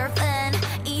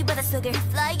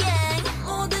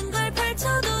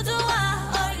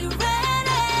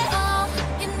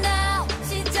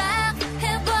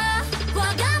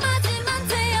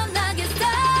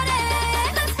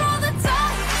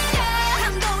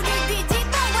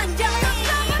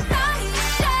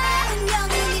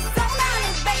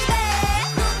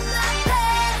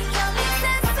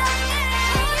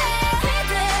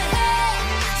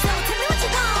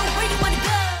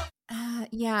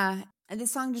 Yeah,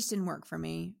 this song just didn't work for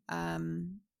me.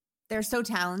 They're so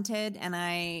talented, and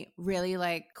I really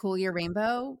like Cool Your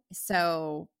Rainbow.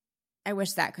 So I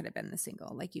wish that could have been the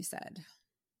single, like you said.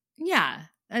 Yeah,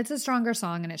 It's a stronger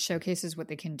song and it showcases what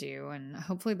they can do. And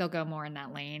hopefully they'll go more in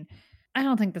that lane. I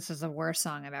don't think this is the worst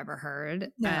song I've ever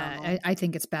heard. No. I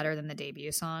think it's better than the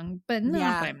debut song, but not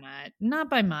Yeah. by much. Not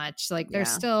by much. Like there's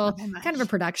Yeah, still not by much. kind of a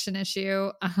production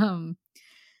issue.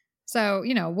 So,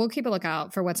 you know, we'll keep a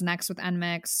lookout for what's next with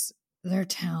NMIXX. They're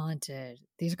talented.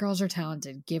 These girls are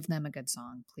talented. Give them a good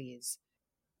song, please.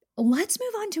 Let's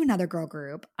move on to another girl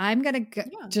group. I'm going to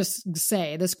just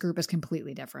say this group is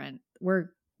completely different.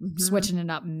 We're switching it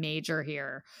up major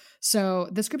here. So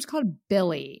this group's called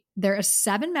Billie. They're a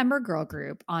 7-member girl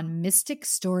group on Mystic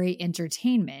Story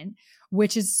Entertainment,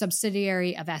 which is a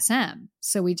subsidiary of SM.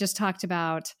 So we just talked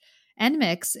about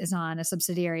NMIXX is on a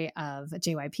subsidiary of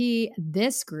JYP.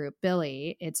 This group,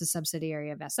 Billie, it's a subsidiary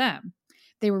of SM.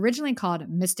 They were originally called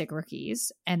Mystic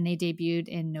Rookies, and they debuted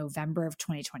in November of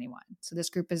 2021. So this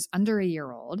group is under a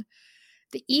year old.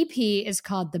 The EP is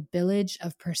called The Village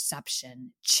of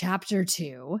Perception, Chapter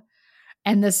 2.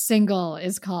 And the single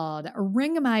is called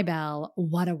Ring My Bell,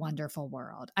 What a Wonderful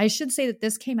World. I should say that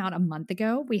this came out a month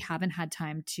ago. We haven't had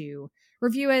time to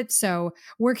review it, so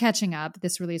we're catching up.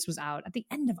 This release was out at the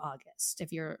end of August,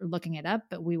 if you're looking it up,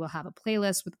 but we will have a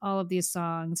playlist with all of these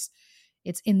songs.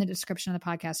 It's in the description of the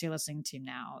podcast you're listening to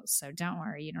now, so don't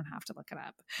worry, you don't have to look it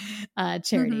up.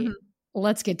 Charity,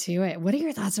 let's get to it. What are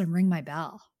your thoughts on Ring My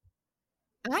Bell?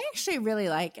 I actually really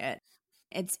like it.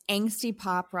 It's angsty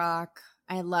pop rock.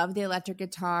 I love the electric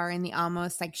guitar and the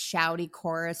almost like shouty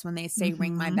chorus when they say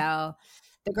Ring My Bell.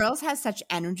 The girls have such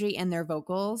energy in their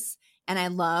vocals, and I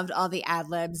loved all the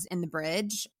ad-libs in the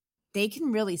bridge. They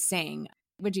can really sing.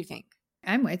 What'd you think?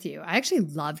 I'm with you. I actually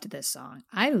loved this song.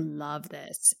 I love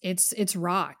this. It's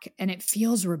rock and it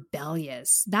feels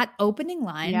rebellious. That opening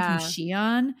line from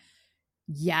Xion,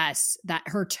 yes, that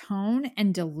her tone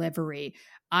and delivery.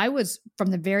 I was,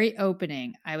 from the very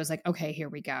opening, I was like, okay, here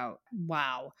we go.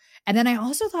 Wow. And then I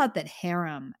also thought that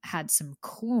Harem had some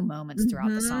cool moments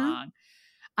throughout the song.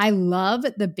 I love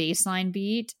the bass line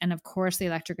beat and, of course, the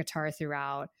electric guitar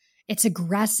throughout. It's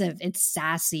aggressive, it's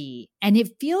sassy, and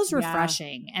it feels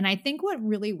refreshing. And I think what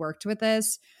really worked with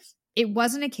this, it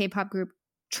wasn't a K-pop group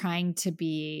trying to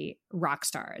be rock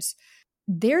stars.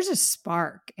 There's a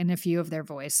spark in a few of their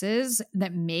voices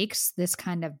that makes this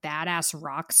kind of badass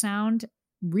rock sound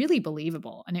really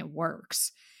believable, and it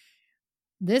works.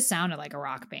 This sounded like a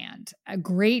rock band. A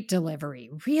great delivery,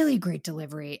 really great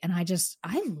delivery. And I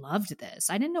loved this.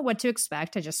 I didn't know what to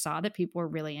expect. I just saw that people were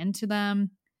really into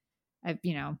them.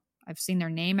 I've seen their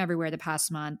name everywhere the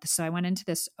past month. So I went into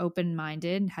this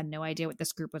open-minded, had no idea what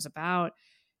this group was about.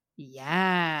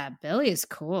 Yeah, Billie is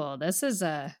cool. This is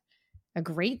a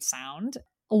great sound.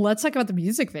 Let's talk about the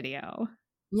music video.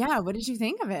 Yeah, what did you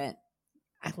think of it?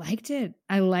 I liked it.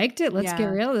 Let's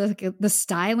get real. The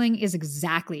styling is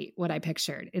exactly what I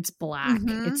pictured. It's black,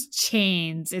 it's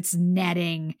chains, it's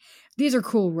netting. These are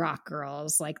cool rock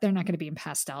girls. Like, they're not going to be in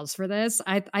pastels for this.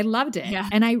 I loved it. Yeah.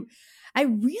 And I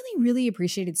really, really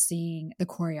appreciated seeing the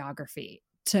choreography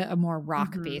to a more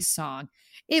rock-based song.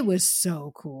 It was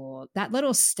so cool. That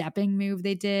little stepping move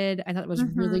they did, I thought it was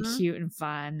really cute and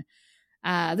fun.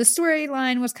 The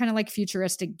storyline was kind of like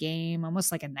futuristic game,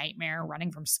 almost like a nightmare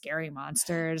running from scary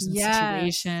monsters and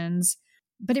situations,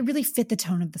 but it really fit the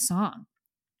tone of the song.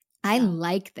 I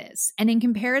like this. And in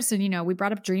comparison, we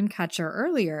brought up Dreamcatcher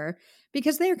earlier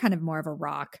because they're kind of more of a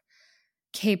rock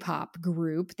K-pop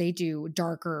group. They do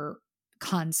darker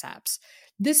concepts.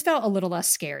 This felt a little less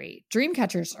scary.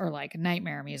 Dreamcatchers are like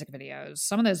nightmare music videos.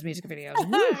 Some of those music videos,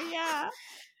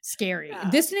 scary. Yeah.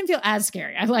 This didn't feel as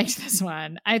scary. I liked this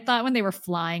one. I thought when they were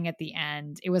flying at the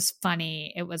end, it was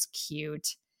funny. It was cute.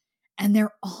 And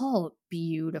they're all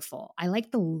beautiful. I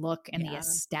like the look and the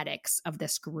aesthetics of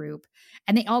this group.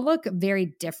 And they all look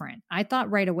very different. I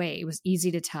thought right away it was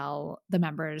easy to tell the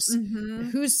members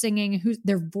who's singing,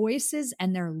 their voices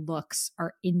and their looks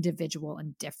are individual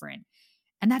and different.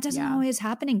 And that doesn't always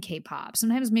happen in K-pop.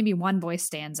 Sometimes maybe one voice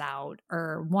stands out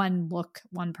or one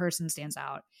person stands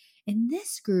out. In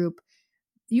this group,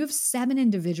 you have 7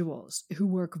 individuals who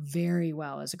work very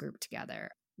well as a group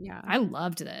together. Yeah. I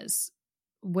loved this.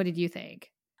 What did you think?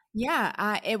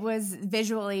 Yeah, it was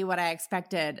visually what I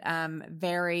expected.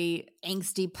 Very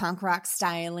angsty punk rock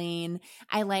styling.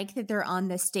 I like that they're on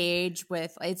the stage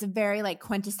it's a very like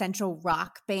quintessential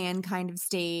rock band kind of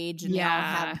stage. And they all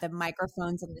have the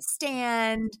microphones on the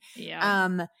stand.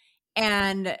 Yeah.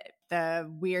 And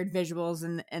the weird visuals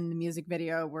in the music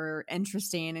video were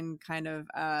interesting and kind of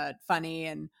funny.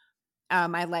 And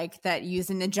I like that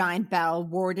using the giant bell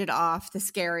warded off the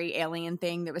scary alien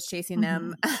thing that was chasing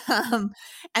them.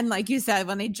 And like you said,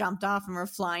 when they jumped off and were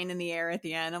flying in the air at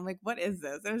the end, I'm like, what is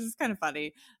this? It was just kind of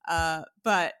funny.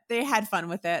 But they had fun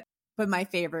with it. but my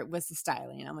favorite was the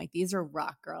styling. I'm like, these are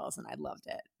rock girls, and I loved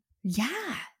it.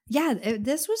 Yeah.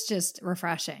 This was just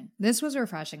refreshing. This was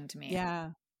refreshing to me.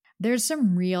 Yeah. There's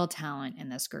some real talent in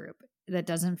this group that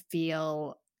doesn't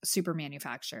feel super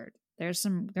manufactured. There's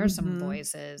some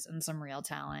voices and some real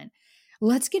talent.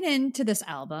 Let's get into this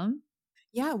album.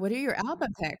 Yeah. What are your album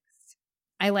picks?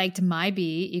 I liked My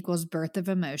Bee equals Birth of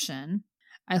Emotion.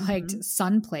 I liked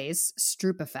Sun Place,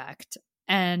 Stroop Effect.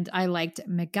 And I liked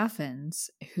MacGuffins,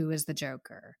 Who is the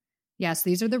Joker. Yes,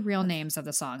 these are the real names of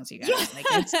the songs, you guys. Like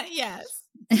yes.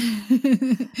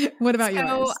 What about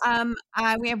yours?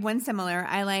 We have one similar.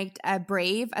 I liked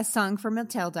Brave, A Song for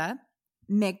Matilda,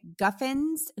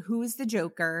 MacGuffins, Who's the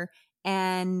Joker,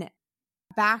 and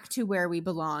Back to Where We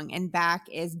Belong. And back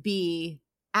is B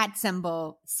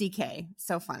 @CK.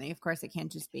 So funny. Of course, it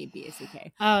can't just be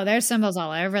BACK. Oh, there's symbols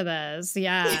all over this.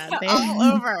 Yeah. All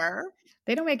over.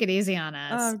 They don't make it easy on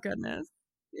us. Oh, goodness.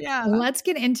 Yeah. Let's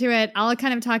get into it. I'll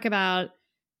kind of talk about,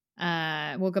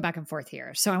 we'll go back and forth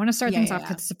here. So I want to start things off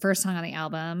because it's the first song on the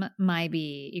album, My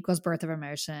Bee equals Birth of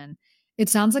Emotion. It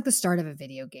sounds like the start of a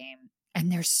video game.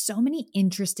 And there's so many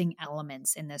interesting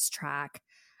elements in this track.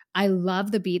 I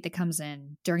love the beat that comes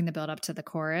in during the build up to the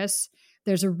chorus.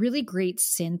 There's a really great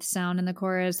synth sound in the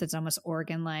chorus that's almost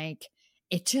organ-like.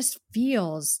 It just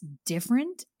feels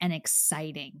different and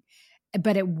exciting.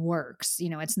 But it works. You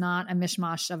know, it's not a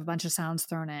mishmash of a bunch of sounds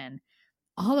thrown in.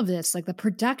 All of this, like the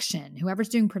production, whoever's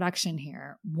doing production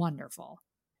here, wonderful.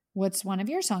 What's one of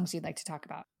your songs you'd like to talk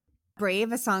about?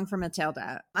 Brave, A Song for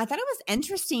Matilda. I thought it was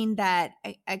interesting that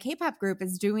a K-pop group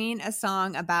is doing a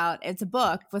song about, it's a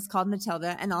book, was called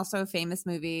Matilda, and also a famous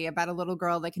movie about a little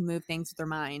girl that can move things with her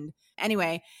mind.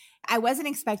 Anyway, I wasn't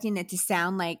expecting it to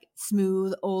sound like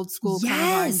smooth, old school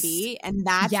kind of R&B, and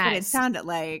that's what it sounded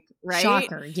like, right?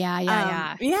 Shocker. Yeah.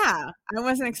 Yeah, I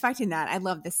wasn't expecting that. I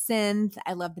love the synth.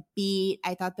 I love the beat.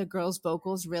 I thought the girls'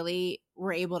 vocals really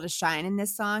were able to shine in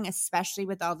this song, especially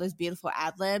with all those beautiful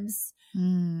ad-libs.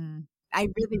 I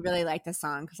really, really like the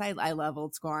song because I love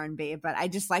old school R&B, but I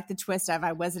just like the twist of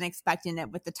I wasn't expecting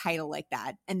it with the title like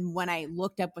that. And when I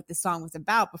looked up what the song was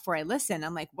about before I listened,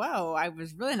 I'm like, whoa, I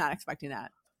was really not expecting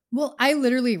that. Well, I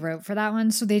literally wrote for that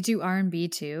one. So they do R&B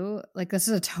too. Like this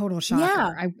is a total shocker.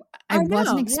 Yeah, I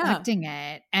wasn't expecting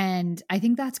it. And I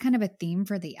think that's kind of a theme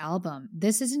for the album.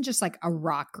 This isn't just like a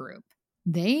rock group.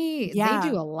 They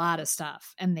do a lot of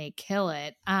stuff and they kill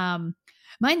it.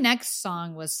 My next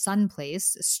song was Sun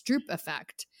Place, Stroop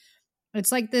Effect.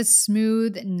 It's like this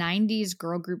smooth 90s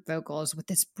girl group vocals with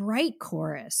this bright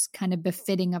chorus, kind of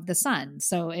befitting of the sun.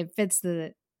 So it fits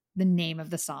the name of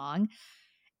the song.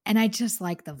 And I just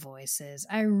like the voices.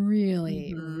 I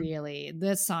really,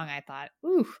 this song I thought,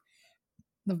 ooh,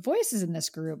 the voices in this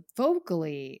group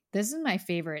vocally, this is my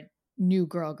favorite new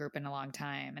girl group in a long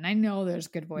time. And I know there's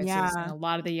good voices in a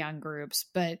lot of the young groups,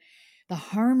 but the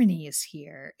harmony is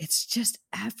here. It's just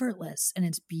effortless and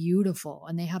it's beautiful.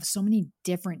 And they have so many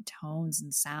different tones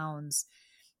and sounds.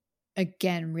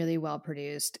 Again, really well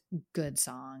produced, good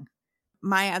song.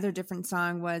 My other different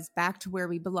song was Back to Where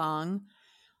We Belong.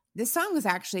 This song was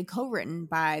actually co-written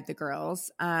by the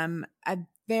girls. A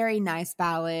very nice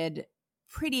ballad,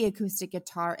 pretty acoustic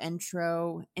guitar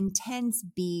intro, intense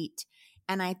beat.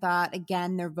 And I thought,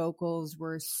 again, their vocals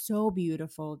were so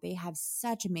beautiful. They have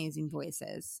such amazing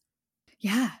voices.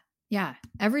 Yeah.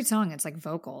 Every song, it's like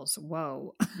vocals.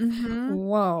 Whoa.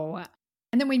 Whoa.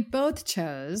 And then we both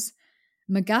chose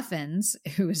MacGuffins,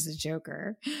 Who is the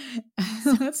Joker.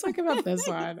 Let's talk about this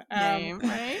one. Name,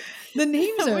 right? The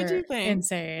names are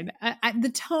insane.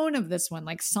 The tone of this one,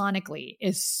 like sonically,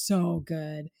 is so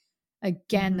good.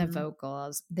 Again, the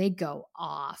vocals, they go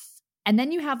off. And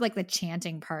then you have like the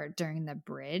chanting part during the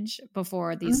bridge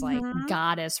before these like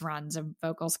goddess runs of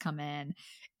vocals come in.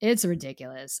 It's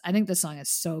ridiculous. I think the song is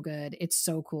so good. It's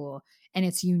so cool. And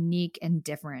it's unique and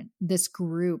different. This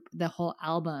group, the whole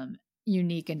album,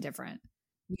 unique and different.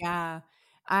 Yeah,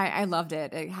 I loved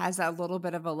it. It has a little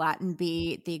bit of a Latin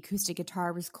beat. The acoustic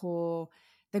guitar was cool.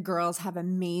 The girls have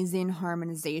amazing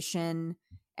harmonization.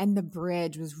 And the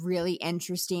bridge was really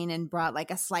interesting and brought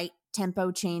like a slight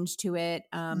tempo change to it.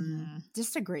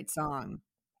 Just a great song.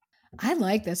 I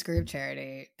like this group,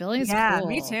 Charity. Billy's cool. Yeah,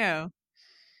 me too.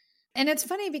 And it's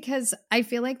funny because I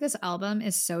feel like this album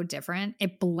is so different.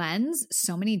 It blends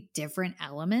so many different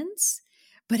elements,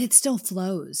 but it still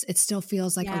flows. It still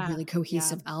feels like a really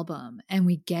cohesive album. And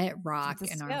we get rock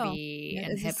and R&B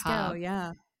and hip hop.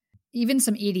 Yeah. Even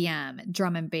some EDM,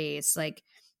 drum and bass. Like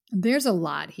there's a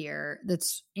lot here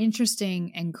that's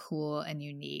interesting and cool and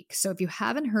unique. So if you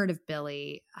haven't heard of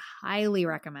Billy, I highly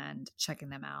recommend checking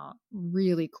them out.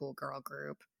 Really cool girl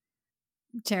group.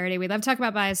 Charity, we love to talk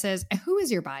about biases. Who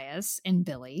is your bias in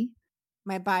Billy?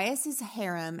 My bias is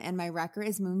Harem and my wrecker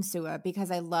is Moonsua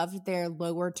because I loved their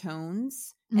lower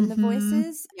tones in the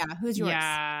voices. Yeah, who's yours?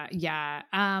 Yeah.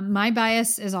 My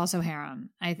bias is also Harem.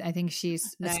 I think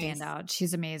she's a Nice. standout.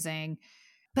 She's amazing.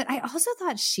 But I also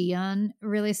thought Xion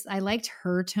really, I liked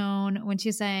her tone when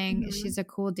she sang. Mhm. She's a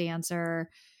cool dancer.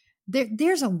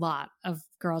 There's a lot of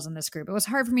girls in this group. It was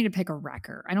hard for me to pick a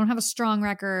wrecker. I don't have a strong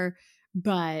wrecker,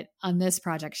 but on this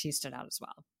project, she stood out as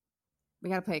well. We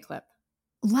got to play a clip.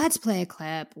 Let's play a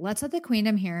clip. Let's let the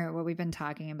Queendom hear what we've been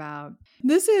talking about.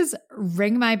 This is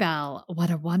Ring My Bell,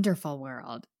 What a Wonderful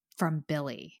World from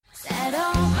Billy.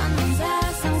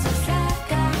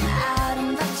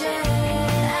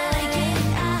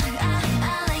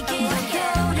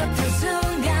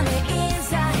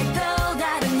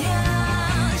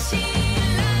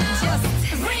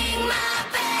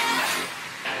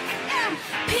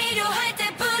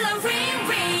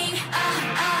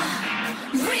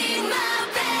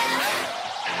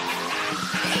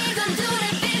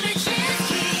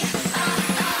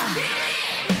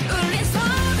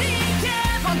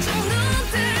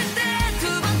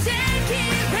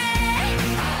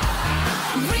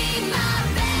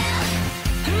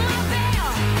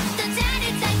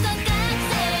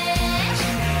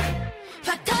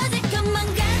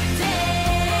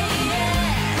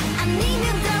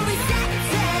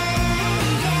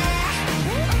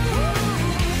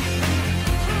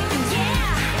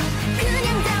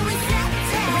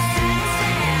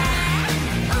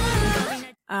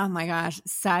 Oh my gosh,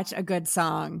 such a good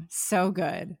song. So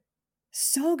good.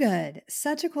 So good.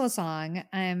 Such a cool song.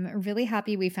 I'm really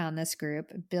happy we found this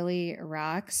group. Billy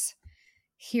rocks.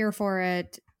 Here for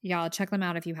it. Y'all check them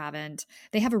out if you haven't.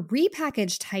 They have a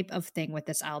repackaged type of thing with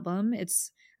this album. I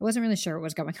wasn't really sure what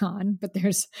was going on, but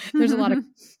there's a lot of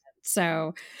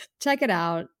so check it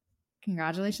out.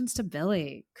 Congratulations to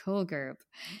Billy. Cool group.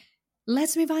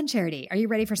 Let's move on, Charity. Are you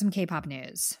ready for some K-pop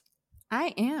news?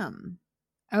 I am.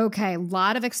 Okay, a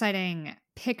lot of exciting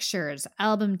pictures,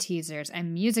 album teasers,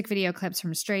 and music video clips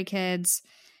from Stray Kids.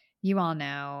 You all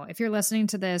know, if you're listening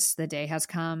to this, the day has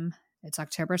come. It's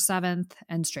October 7th,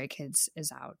 and Stray Kids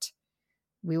is out.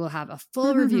 We will have a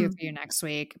full review for you next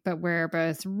week, but we're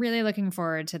both really looking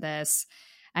forward to this.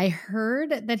 I heard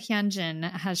that Hyunjin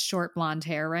has short blonde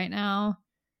hair right now.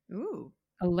 Ooh.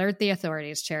 Alert the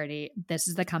authorities, Charity. This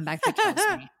is the comeback that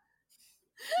kills me.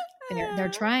 They're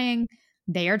trying.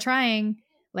 They are trying.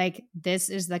 Like, this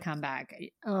is the comeback.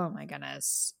 Oh my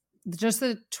goodness. Just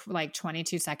the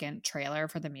 22-second trailer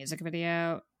for the music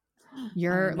video.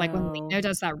 You're like when Lino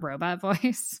does that robot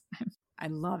voice. I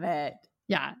love it.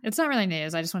 Yeah, it's not really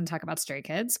news. I just want to talk about Stray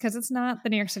Kids because it's not the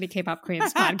New York City K-pop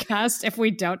Queens podcast if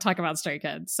we don't talk about Stray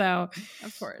Kids. So,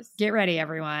 of course, get ready,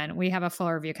 everyone. We have a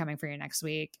full review coming for you next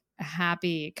week. A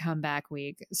happy comeback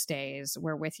week stays.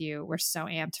 We're with you. We're so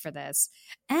amped for this.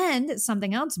 And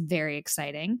something else very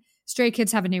exciting. Stray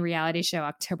Kids have a new reality show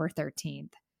October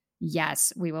 13th.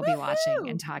 Yes, we will be watching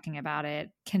and talking about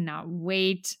it. Cannot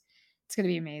wait. It's going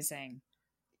to be amazing.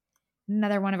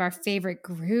 Another one of our favorite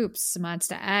groups,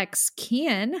 Monsta X,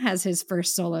 Kian has his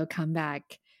first solo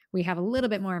comeback. We have a little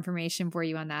bit more information for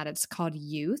you on that. It's called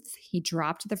Youth. He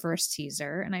dropped the first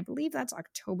teaser, and I believe that's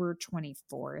October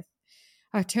 24th.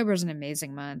 October is an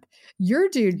amazing month. Your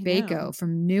dude, Baeko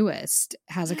from Newest,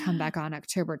 has a comeback on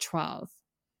October 12th.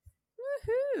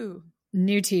 Woohoo!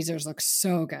 New teasers look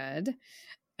so good.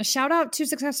 A shout out to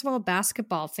successful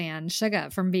basketball fan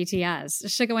Suga from BTS.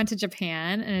 Suga went to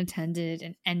Japan and attended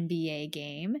an NBA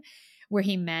game where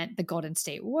he met the Golden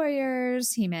State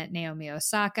Warriors. He met Naomi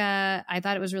Osaka. I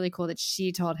thought it was really cool that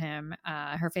she told him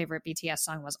her favorite BTS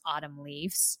song was Autumn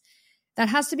Leaves. That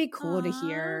has to be cool to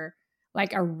hear,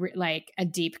 like a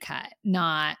deep cut.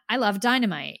 Not I love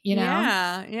Dynamite, you know?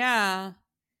 Yeah.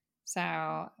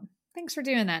 So thanks for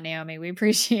doing that, Naomi. We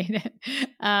appreciate it.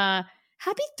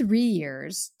 Happy 3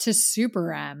 years to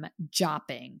Super M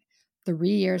jopping 3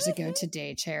 years ago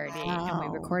today, Charity. Wow. And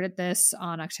we recorded this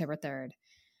on October 3rd.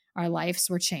 Our lives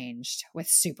were changed with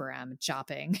Super M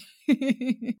jopping.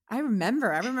 I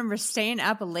remember staying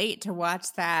up late to watch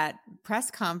that press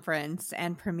conference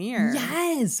and premiere.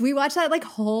 Yes. We watched that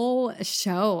whole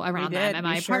show around them at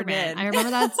my apartment. I remember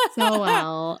that so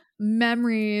well.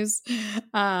 Memories.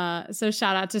 So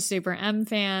shout out to Super M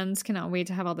fans. Cannot wait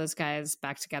to have all those guys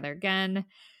back together again.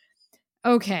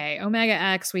 Okay, Omega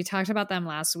X, we talked about them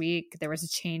last week. There was a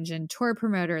change in tour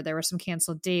promoter. There were some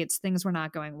canceled dates. Things were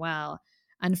not going well.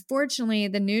 Unfortunately,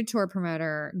 the new tour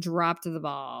promoter dropped the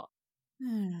ball.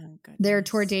 Oh, their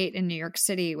tour date in New York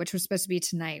City, which was supposed to be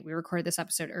tonight. We recorded this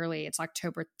episode early. It's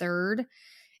October 3rd.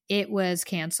 It was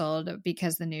canceled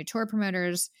because the new tour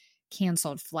promoters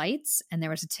canceled flights, and there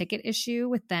was a ticket issue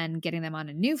with then getting them on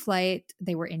a new flight.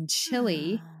 They were in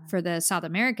Chile for the South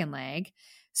American leg.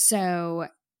 So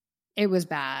it was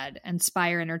bad. And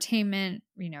Spire Entertainment,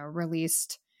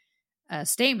 released a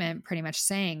statement pretty much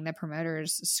saying the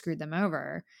promoters screwed them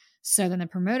over. So then the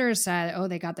promoters said,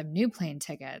 they got them new plane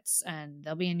tickets and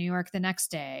they'll be in New York the next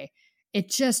day. It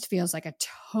just feels like a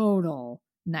total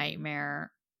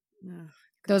nightmare.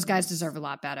 Those guys deserve a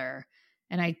lot better.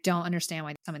 And I don't understand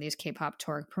why some of these K-pop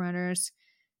tour promoters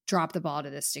drop the ball to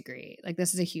this degree. Like,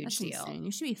 this is a huge deal. Insane.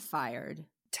 You should be fired.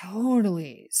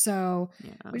 Totally. So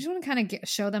we just want to kind of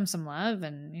show them some love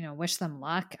and, wish them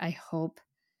luck. I hope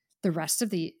the rest of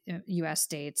the U.S.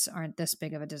 states aren't this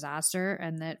big of a disaster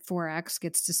and that 4X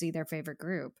gets to see their favorite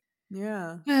group.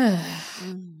 Yeah.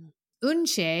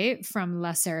 Eunchae from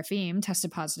La Seraphim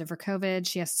tested positive for COVID.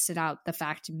 She has to sit out the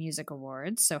Fact Music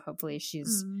Awards, so hopefully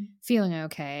she's feeling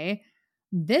okay.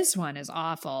 This one is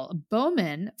awful.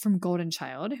 Bowman from Golden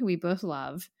Child, who we both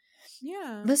love.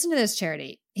 Yeah. Listen to this,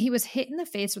 Charity. He was hit in the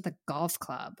face with a golf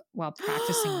club while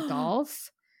practicing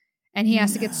golf, and he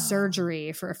has to get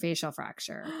surgery for a facial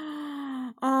fracture.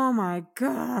 Oh my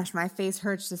gosh. My face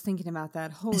hurts just thinking about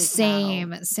that. Holy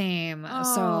Same. cow.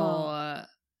 So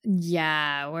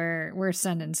yeah, we're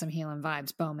sending some healing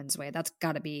vibes Bowman's way. That's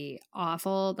got to be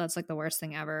awful. That's like the worst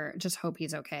thing ever. Just hope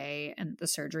he's okay and the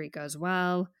surgery goes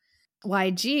well.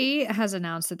 YG has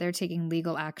announced that they're taking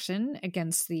legal action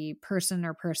against the person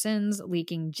or persons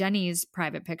leaking Jennie's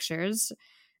private pictures.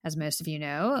 As most of you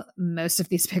know, most of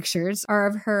these pictures are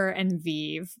of her and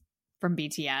Vive from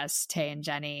BTS. Tae and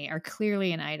Jennie are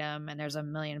clearly an item, and there's a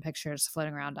million pictures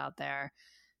floating around out there.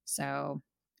 So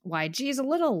YG is a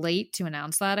little late to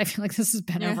announce that. I feel like this has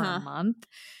been over a month.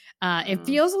 It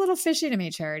feels a little fishy to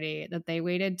me, Charity, that they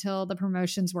waited till the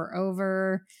promotions were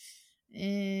over.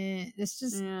 It's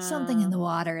just something in the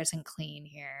water isn't clean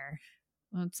here.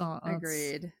 That's all.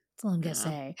 Agreed. That's all I'm going to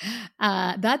say.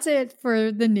 That's it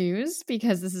for the news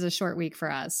because this is a short week for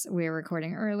us. We're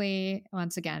recording early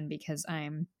once again because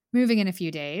I'm moving in a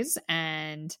few days.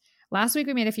 And last week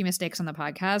we made a few mistakes on the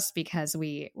podcast because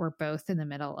we were both in the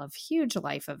middle of huge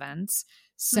life events.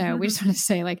 So we just want to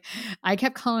say, I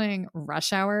kept calling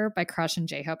Rush Hour by Crush and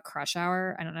J-Hope Crush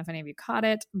Hour. I don't know if any of you caught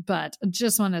it, but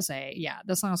just want to say,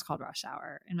 the song is called Rush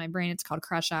Hour. In my brain, it's called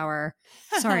Crush Hour.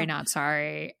 Sorry, not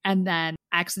sorry. And then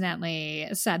accidentally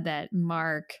said that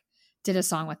Mark did a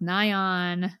song with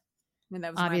Nyan. And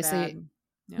that was obviously,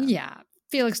 my bad.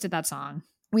 Felix did that song.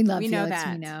 We love Felix.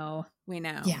 That. We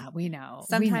know. Yeah, we know.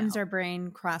 Sometimes our brain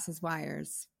crosses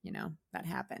wires. That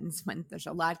happens when there's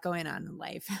a lot going on in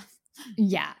life.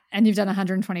 Yeah. And you've done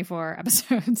 124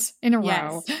 episodes in a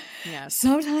row. Yes.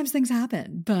 Sometimes things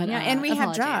happen. But and we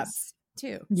have jobs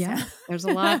too. Yeah. So. There's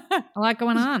a lot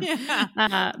going on.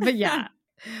 But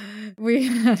we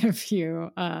had a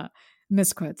few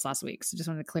misquotes last week. So just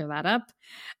wanted to clear that up.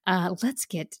 Let's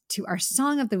get to our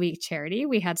song of the week, Charity.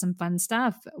 We had some fun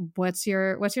stuff. What's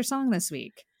your song this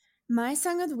week? My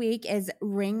song of the week is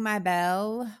Ring My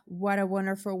Bell, What a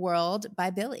Wonderful World by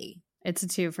Billy. It's a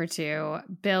 2 for 2.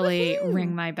 Billy, Woo-hoo!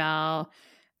 Ring My Bell.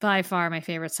 By far my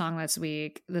favorite song this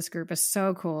week. This group is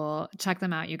so cool. Check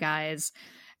them out, you guys.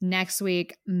 Next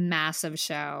week, massive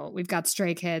show. We've got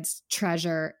Stray Kids,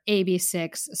 Treasure,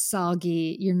 AB6,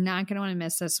 Salgi. You're not going to want to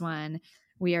miss this one.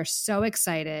 We are so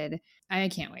excited. I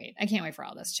can't wait. I can't wait for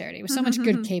all this, Charity. With so much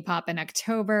good K-pop in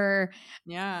October.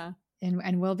 Yeah.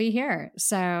 And we'll be here.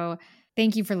 So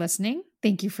thank you for listening.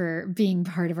 Thank you for being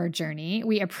part of our journey.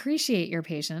 We appreciate your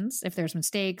patience if there's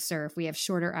mistakes or if we have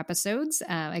shorter episodes.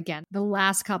 Again, the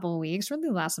last couple of weeks, really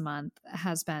the last month,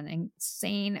 has been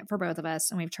insane for both of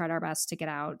us, and we've tried our best to get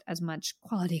out as much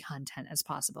quality content as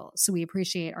possible. So we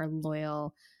appreciate our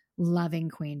loyal, loving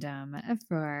queendom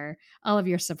for all of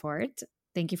your support.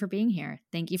 Thank you for being here.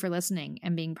 Thank you for listening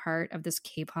and being part of this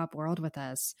K-pop world with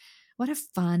us. What a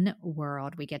fun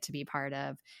world we get to be part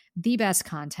of. The best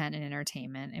content and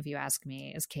entertainment, if you ask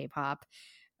me, is K-pop.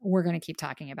 We're going to keep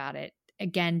talking about it.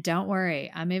 Again, don't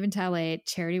worry. I'm moving to LA.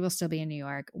 Charity will still be in New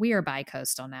York. We are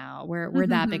bi-coastal now. We're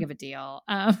that big of a deal.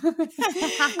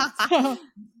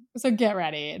 So get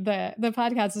ready. The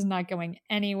podcast is not going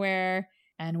anywhere,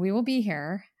 and we will be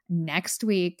here next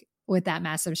week with that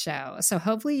massive show. So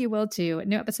hopefully you will too.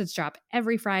 New episodes drop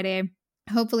every Friday.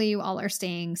 Hopefully you all are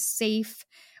staying safe.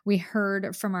 We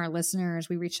heard from our listeners.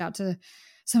 We reached out to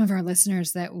some of our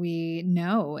listeners that we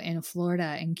know in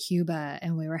Florida and Cuba,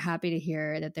 and we were happy to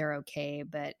hear that they're okay.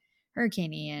 But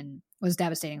Hurricane Ian was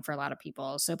devastating for a lot of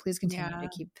people. So please continue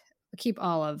to keep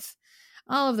all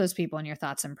of those people in your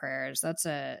thoughts and prayers. That's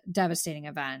a devastating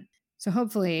event. So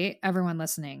hopefully everyone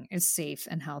listening is safe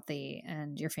and healthy,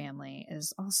 and your family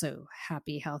is also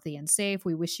happy, healthy, and safe.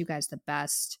 We wish you guys the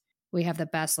best. We have the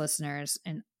best listeners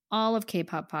in all of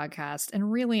K-pop podcasts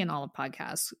and really in all of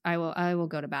podcasts. I will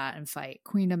go to bat and fight.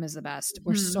 Queendom is the best.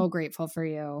 We're so grateful for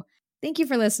you. Thank you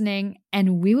for listening,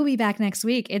 and we will be back next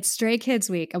week. It's Stray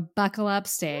Kids Week. Buckle up,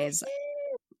 stays.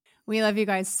 We love you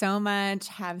guys so much.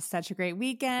 Have such a great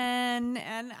weekend.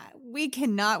 And we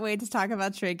cannot wait to talk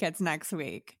about Stray Kids next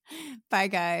week. Bye,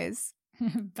 guys.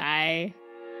 Bye.